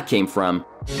where that came from.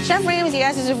 Chef Ramsay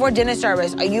asked us before dinner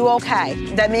service, are you okay?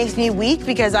 That makes me weak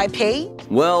because I pay?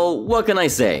 Well, what can I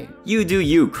say? You do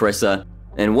you, Krista.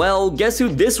 And well, guess who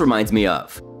this reminds me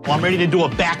of? Well, I'm ready to do a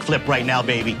backflip right now,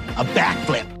 baby. A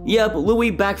backflip. Yep,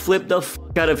 Louis backflipped the f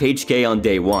out of HK on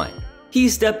day 1. He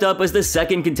stepped up as the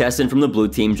second contestant from the blue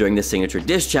team during the signature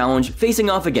dish challenge, facing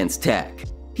off against Tech.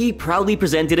 He proudly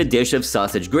presented a dish of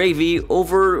sausage gravy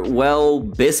over, well,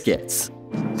 biscuits.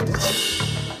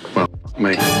 Well,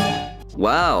 me.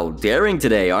 Wow, daring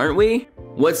today, aren't we?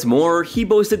 What's more, he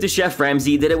boasted to Chef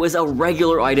Ramsay that it was a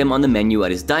regular item on the menu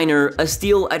at his diner, a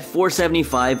steal at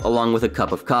 $4.75 along with a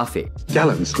cup of coffee.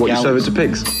 Gallons? What, you serve it to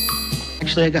pigs?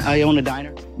 Actually, I own a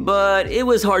diner. But it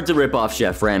was hard to rip off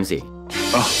Chef Ramsay.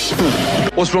 Oh.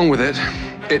 What's wrong with it?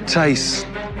 It tastes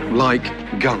like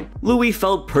gunk. Louis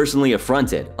felt personally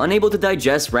affronted, unable to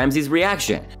digest Ramsay's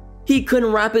reaction. He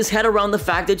couldn't wrap his head around the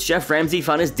fact that Chef Ramsay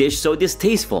found his dish so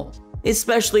distasteful,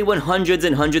 especially when hundreds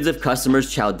and hundreds of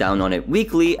customers chowed down on it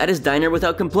weekly at his diner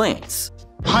without complaints.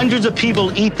 Hundreds of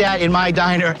people eat that in my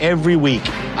diner every week.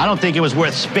 I don't think it was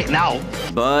worth spitting out.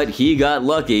 But he got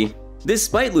lucky.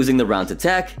 Despite losing the round to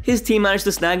Tech, his team managed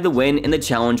to snag the win in the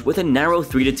challenge with a narrow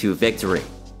 3-2 victory.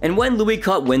 And when Louis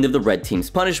caught wind of the red team's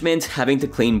punishment, having to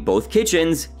clean both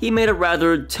kitchens, he made a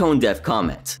rather tone-deaf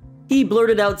comment. He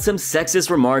blurted out some sexist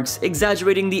remarks,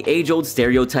 exaggerating the age-old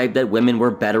stereotype that women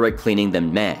were better at cleaning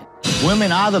than men.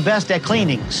 Women are the best at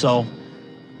cleaning, so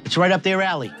it's right up their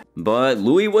alley. But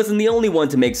Louis wasn't the only one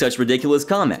to make such ridiculous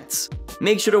comments.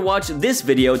 Make sure to watch this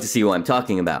video to see who I'm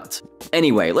talking about.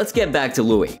 Anyway, let's get back to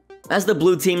Louis. As the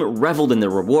blue team reveled in their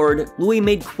reward, Louis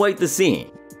made quite the scene.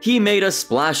 He made a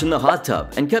splash in the hot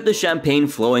tub and kept the champagne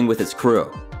flowing with his crew.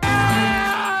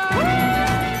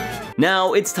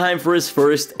 Now it's time for his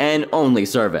first and only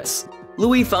service.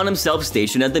 Louis found himself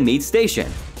stationed at the meat station.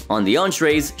 On the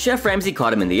entrees, Chef Ramsay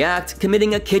caught him in the act,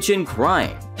 committing a kitchen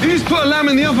crime. Did you just put a lamb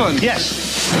in the oven?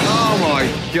 Yes. Oh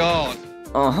my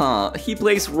god. He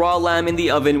placed raw lamb in the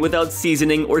oven without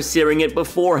seasoning or searing it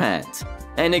beforehand.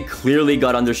 And it clearly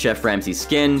got under Chef Ramsay's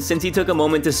skin since he took a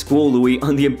moment to school Louis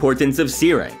on the importance of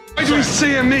searing. Why do we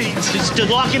sear meat? It's to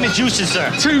lock in the juices, sir.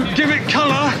 To give it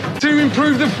color, to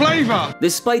improve the flavor.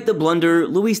 Despite the blunder,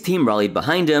 Louis' team rallied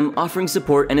behind him, offering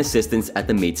support and assistance at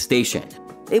the meat station.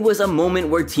 It was a moment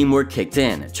where teamwork kicked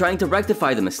in, trying to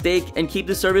rectify the mistake and keep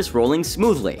the service rolling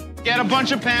smoothly. Get a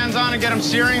bunch of pans on and get them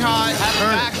searing hot.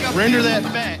 Render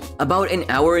that. About an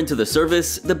hour into the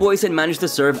service, the boys had managed to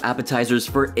serve appetizers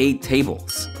for 8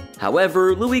 tables.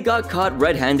 However, Louis got caught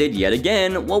red-handed yet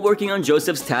again while working on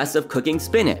Joseph's task of cooking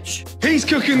spinach. He's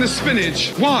cooking the spinach.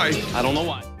 Why? I don't know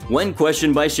why. When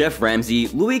questioned by Chef Ramsay,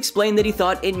 Louis explained that he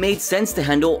thought it made sense to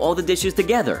handle all the dishes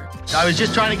together. I was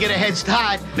just trying to get a head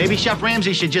start. Maybe Chef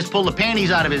Ramsay should just pull the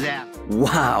panties out of his ass.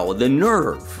 Wow, the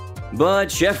nerve.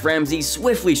 But Chef Ramsay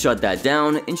swiftly shut that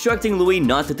down, instructing Louis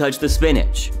not to touch the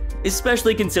spinach,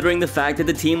 especially considering the fact that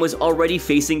the team was already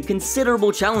facing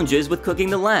considerable challenges with cooking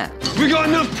the lamb. We got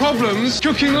enough problems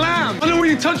cooking lamb. I don't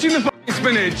want you touching the fucking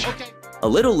spinach. Okay. A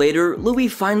little later, Louis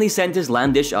finally sent his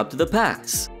lamb dish up to the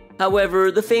pass.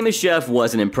 However, the famous chef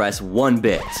wasn't impressed one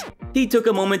bit. He took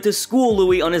a moment to school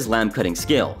Louis on his lamb cutting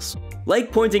skills,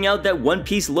 like pointing out that one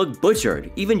piece looked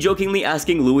butchered, even jokingly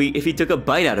asking Louis if he took a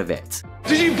bite out of it.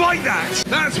 Did you bite that?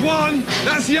 That's one,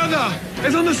 that's the other.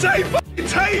 It's on the same fucking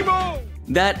table!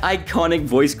 That iconic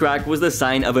voice crack was the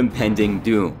sign of impending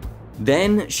doom.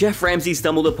 Then, Chef Ramsay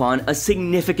stumbled upon a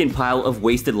significant pile of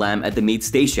wasted lamb at the meat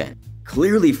station.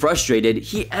 Clearly frustrated,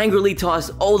 he angrily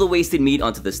tossed all the wasted meat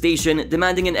onto the station,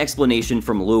 demanding an explanation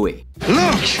from Louis. Look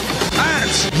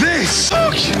at this!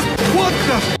 Look! What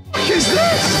the fuck is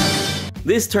this?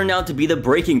 This turned out to be the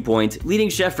breaking point, leading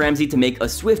Chef Ramsay to make a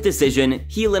swift decision.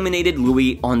 He eliminated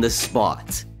Louis on the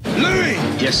spot. Louis!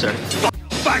 Yes, sir.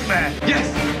 Back there!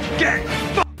 Yes! Get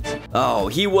fucked! Oh,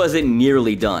 he wasn't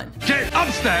nearly done. Get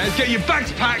upstairs, get your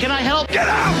bags packed! Can I help? Get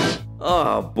out!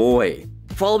 Oh boy.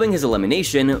 Following his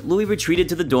elimination, Louis retreated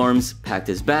to the dorms, packed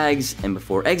his bags, and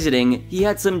before exiting, he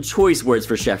had some choice words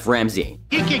for Chef Ramsay.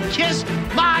 He can kiss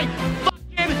my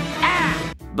fucking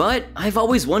ass! But I've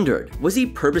always wondered, was he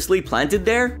purposely planted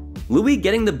there? Louis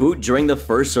getting the boot during the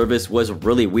first service was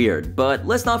really weird, but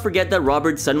let's not forget that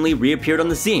Robert suddenly reappeared on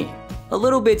the scene. A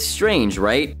little bit strange,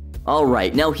 right?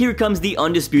 Alright, now here comes the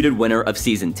undisputed winner of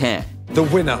Season 10. The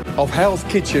winner of Hell's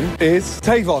Kitchen is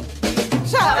Tavon.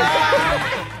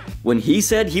 When he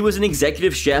said he was an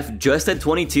executive chef just at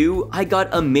 22, I got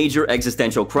a major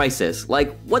existential crisis.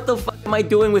 Like, what the fuck am I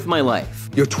doing with my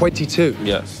life? You're 22.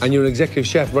 Yes. And you're an executive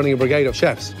chef running a brigade of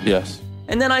chefs. Yes.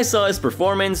 And then I saw his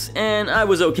performance, and I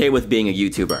was okay with being a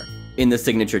YouTuber. In the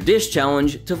Signature Dish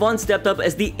Challenge, Tavon stepped up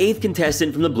as the 8th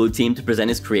contestant from the blue team to present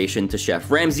his creation to Chef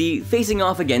Ramsay, facing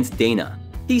off against Dana.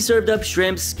 He served up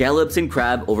shrimp, scallops, and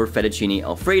crab over fettuccine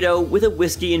alfredo with a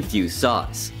whiskey-infused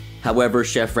sauce. However,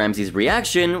 Chef Ramsay's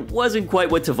reaction wasn't quite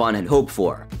what Tavon had hoped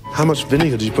for. How much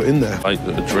vinegar did you put in there? Like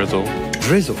a drizzle.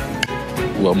 Drizzle?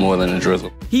 Well, more than a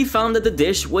drizzle. He found that the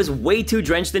dish was way too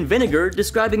drenched in vinegar,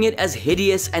 describing it as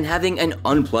hideous and having an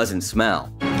unpleasant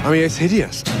smell. I mean, it's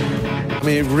hideous. I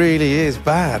mean, it really is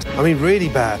bad. I mean, really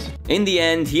bad. In the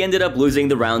end, he ended up losing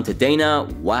the round to Dana.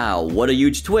 Wow, what a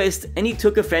huge twist, and he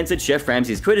took offense at Chef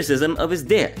Ramsay's criticism of his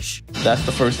dish. That's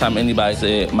the first time anybody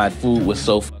said my food was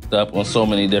so fucked up on so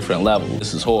many different levels.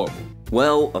 This is horrible.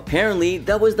 Well, apparently,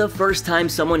 that was the first time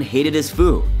someone hated his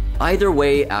food. Either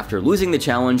way, after losing the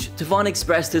challenge, Tavon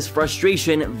expressed his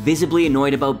frustration, visibly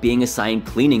annoyed about being assigned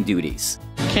cleaning duties.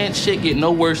 Can't shit get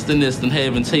no worse than this than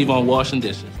having Tavon washing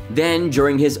dishes. Then,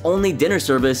 during his only dinner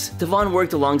service, Tavon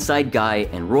worked alongside Guy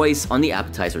and Royce on the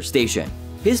appetizer station.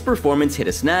 His performance hit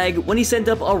a snag when he sent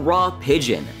up a raw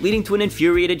pigeon, leading to an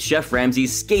infuriated Chef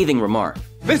Ramsay's scathing remark.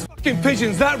 This fucking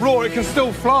pigeon's that raw it can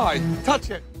still fly. Touch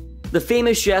it. The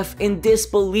famous chef, in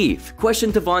disbelief,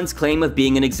 questioned Tavon's claim of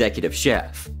being an executive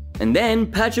chef. And then,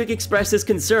 Patrick expressed his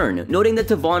concern, noting that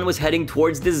Tavon was heading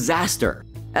towards disaster.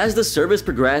 As the service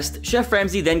progressed, Chef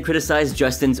Ramsay then criticized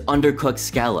Justin's undercooked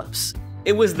scallops.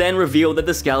 It was then revealed that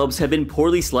the scallops had been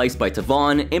poorly sliced by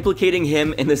Tavon, implicating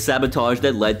him in the sabotage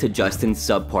that led to Justin's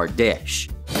subpar dish.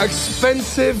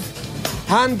 Expensive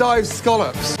hand-dyed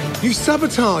scallops. You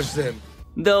sabotaged them.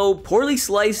 Though poorly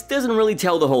sliced doesn't really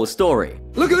tell the whole story.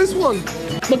 Look at this one.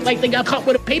 Look like they got caught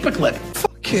with a paperclip.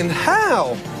 Fucking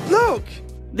hell. Look.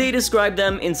 They described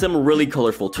them in some really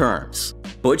colorful terms.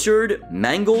 Butchered,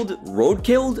 mangled,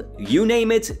 roadkilled, you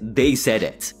name it, they said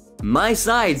it. My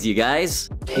sides, you guys.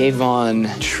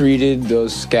 Tavon treated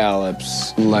those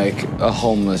scallops like a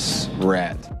homeless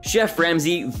rat. Chef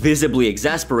Ramsay, visibly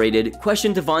exasperated,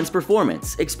 questioned Tavon's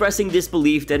performance, expressing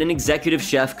disbelief that an executive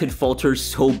chef could falter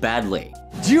so badly.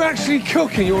 Do you actually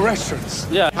cook in your restaurants?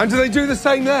 Yeah. And do they do the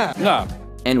same there? No.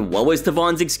 And what was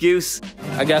Tavon's excuse?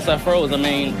 I guess I froze. I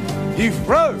mean... You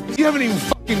froze? You haven't even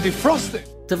fucking defrosted.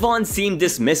 Tavon seemed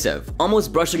dismissive,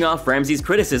 almost brushing off Ramsay's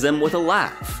criticism with a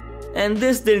laugh. And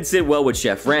this didn't sit well with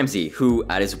Chef Ramsay, who,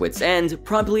 at his wit's end,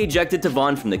 promptly ejected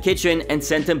Tavon from the kitchen and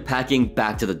sent him packing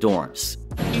back to the dorms.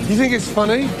 You think it's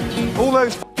funny? All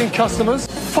those fucking customers?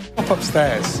 Fuck up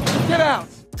upstairs. Get out.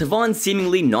 Tavon's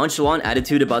seemingly nonchalant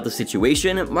attitude about the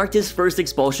situation marked his first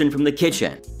expulsion from the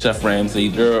kitchen. Chef Ramsay,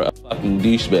 you're a fucking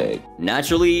douchebag.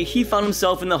 Naturally, he found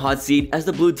himself in the hot seat as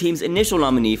the blue team's initial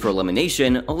nominee for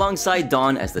elimination alongside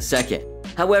Dawn as the second.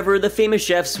 However, the famous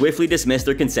chef swiftly dismissed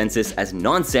their consensus as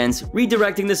nonsense,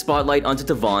 redirecting the spotlight onto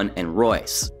Tavon and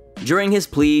Royce. During his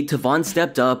plea, Tavon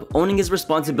stepped up, owning his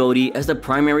responsibility as the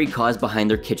primary cause behind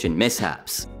their kitchen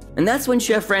mishaps. And that's when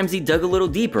Chef Ramsay dug a little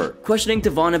deeper, questioning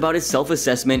Tavon about his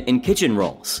self-assessment in kitchen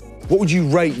roles. What would you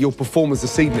rate your performance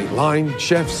this evening? Line,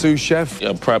 chef, sous chef?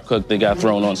 A prep cook that got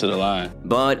thrown onto the line.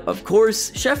 But, of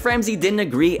course, Chef Ramsay didn't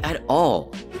agree at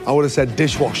all. I would have said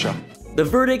dishwasher. The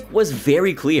verdict was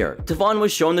very clear. Tavon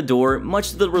was shown the door,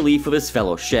 much to the relief of his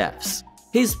fellow chefs.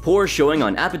 His poor showing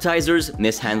on appetizers,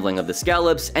 mishandling of the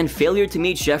scallops, and failure to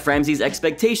meet Chef Ramsay's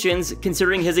expectations,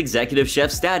 considering his executive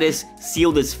chef status,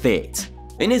 sealed his fate.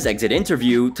 In his exit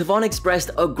interview, Tavon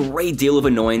expressed a great deal of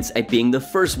annoyance at being the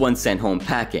first one sent home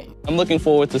packing. I'm looking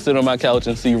forward to sit on my couch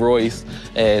and see Royce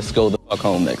go the fuck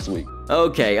home next week.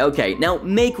 Okay, now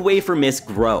make way for Miss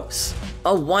Gross.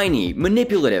 A whiny,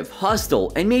 manipulative,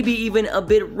 hostile, and maybe even a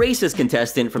bit racist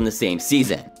contestant from the same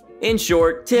season. In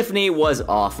short, Tiffany was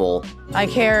awful. I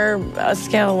care a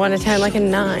scale of 1 to 10 like a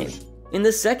 9. In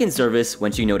the second service,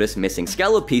 when she noticed missing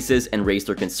scallop pieces and raised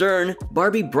her concern,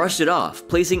 Barbie brushed it off,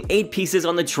 placing 8 pieces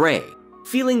on the tray.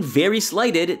 Feeling very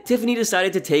slighted, Tiffany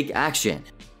decided to take action.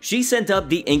 She sent up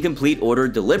the incomplete order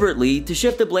deliberately to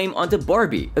shift the blame onto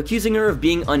Barbie, accusing her of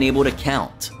being unable to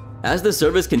count. As the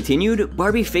service continued,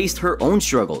 Barbie faced her own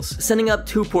struggles, sending up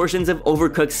 2 portions of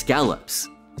overcooked scallops.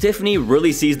 Tiffany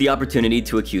really seized the opportunity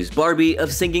to accuse Barbie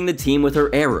of sinking the team with her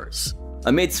errors.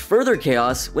 Amidst further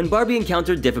chaos, when Barbie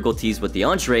encountered difficulties with the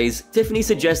entrees, Tiffany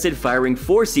suggested firing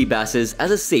 4 sea basses as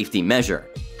a safety measure.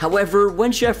 However,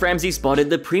 when Chef Ramsay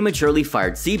spotted the prematurely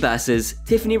fired sea basses,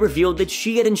 Tiffany revealed that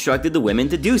she had instructed the women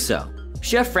to do so.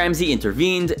 Chef Ramsay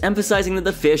intervened, emphasizing that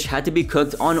the fish had to be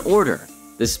cooked on order.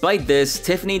 Despite this,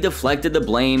 Tiffany deflected the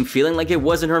blame, feeling like it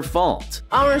wasn't her fault.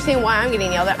 I don't understand why I'm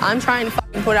getting yelled at. I'm trying to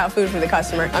fucking put out food for the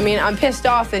customer. I mean, I'm pissed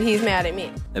off that he's mad at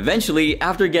me. Eventually,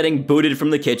 after getting booted from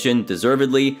the kitchen,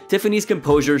 deservedly, Tiffany's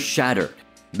composure shattered.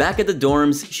 Back at the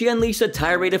dorms, she unleashed a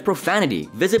tirade of profanity,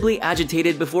 visibly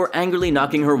agitated before angrily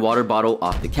knocking her water bottle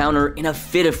off the counter in a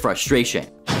fit of frustration.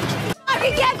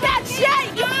 Fucking get that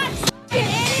shit, you fucking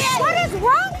idiot! What is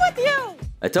wrong with you?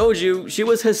 I told you, she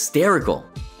was hysterical.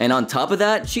 And on top of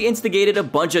that, she instigated a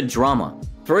bunch of drama.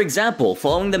 For example,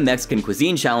 following the Mexican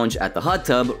cuisine challenge at the hot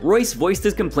tub, Royce voiced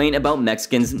his complaint about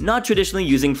Mexicans not traditionally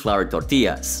using flour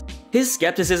tortillas. His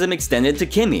skepticism extended to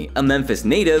Kimmy, a Memphis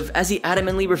native, as he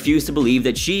adamantly refused to believe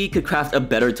that she could craft a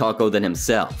better taco than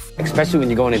himself. Especially when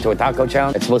you're going into a taco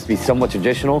challenge, it's supposed to be somewhat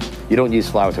traditional. You don't use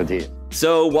flour tortillas.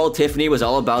 So while Tiffany was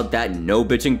all about that no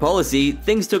bitching policy,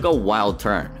 things took a wild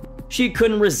turn. She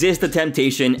couldn't resist the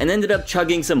temptation and ended up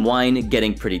chugging some wine,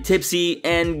 getting pretty tipsy,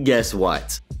 and guess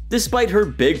what? Despite her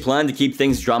big plan to keep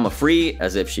things drama-free,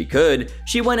 as if she could,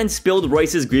 she went and spilled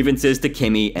Royce's grievances to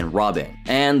Kimmy and Robin.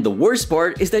 And the worst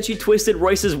part is that she twisted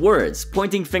Royce's words,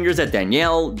 pointing fingers at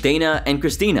Danielle, Dana, and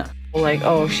Christina. Like,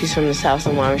 oh, she's from the South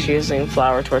and why was she using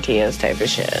flour tortillas type of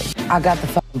shit. I got the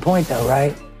fucking point though,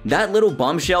 right? That little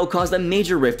bombshell caused a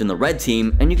major rift in the red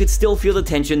team, and you could still feel the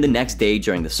tension the next day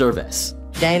during the service.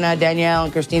 Dana, Danielle,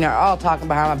 and Christina are all talking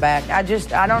behind my back. I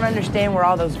don't understand where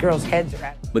all those girls' heads are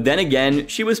at. But then again,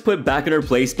 she was put back in her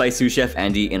place by sous chef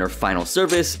Andy in her final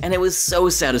service, and it was so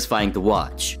satisfying to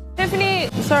watch. Tiffany,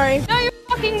 sorry. No, you're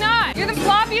fucking not. You're the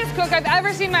floppiest cook I've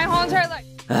ever seen my whole entire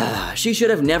life. She should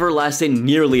have never lasted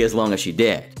nearly as long as she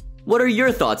did. What are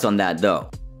your thoughts on that though?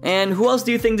 And who else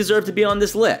do you think deserved to be on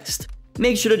this list?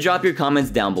 Make sure to drop your comments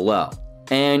down below.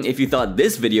 And if you thought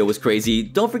this video was crazy,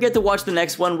 don't forget to watch the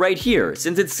next one right here,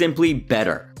 since it's simply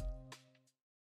better.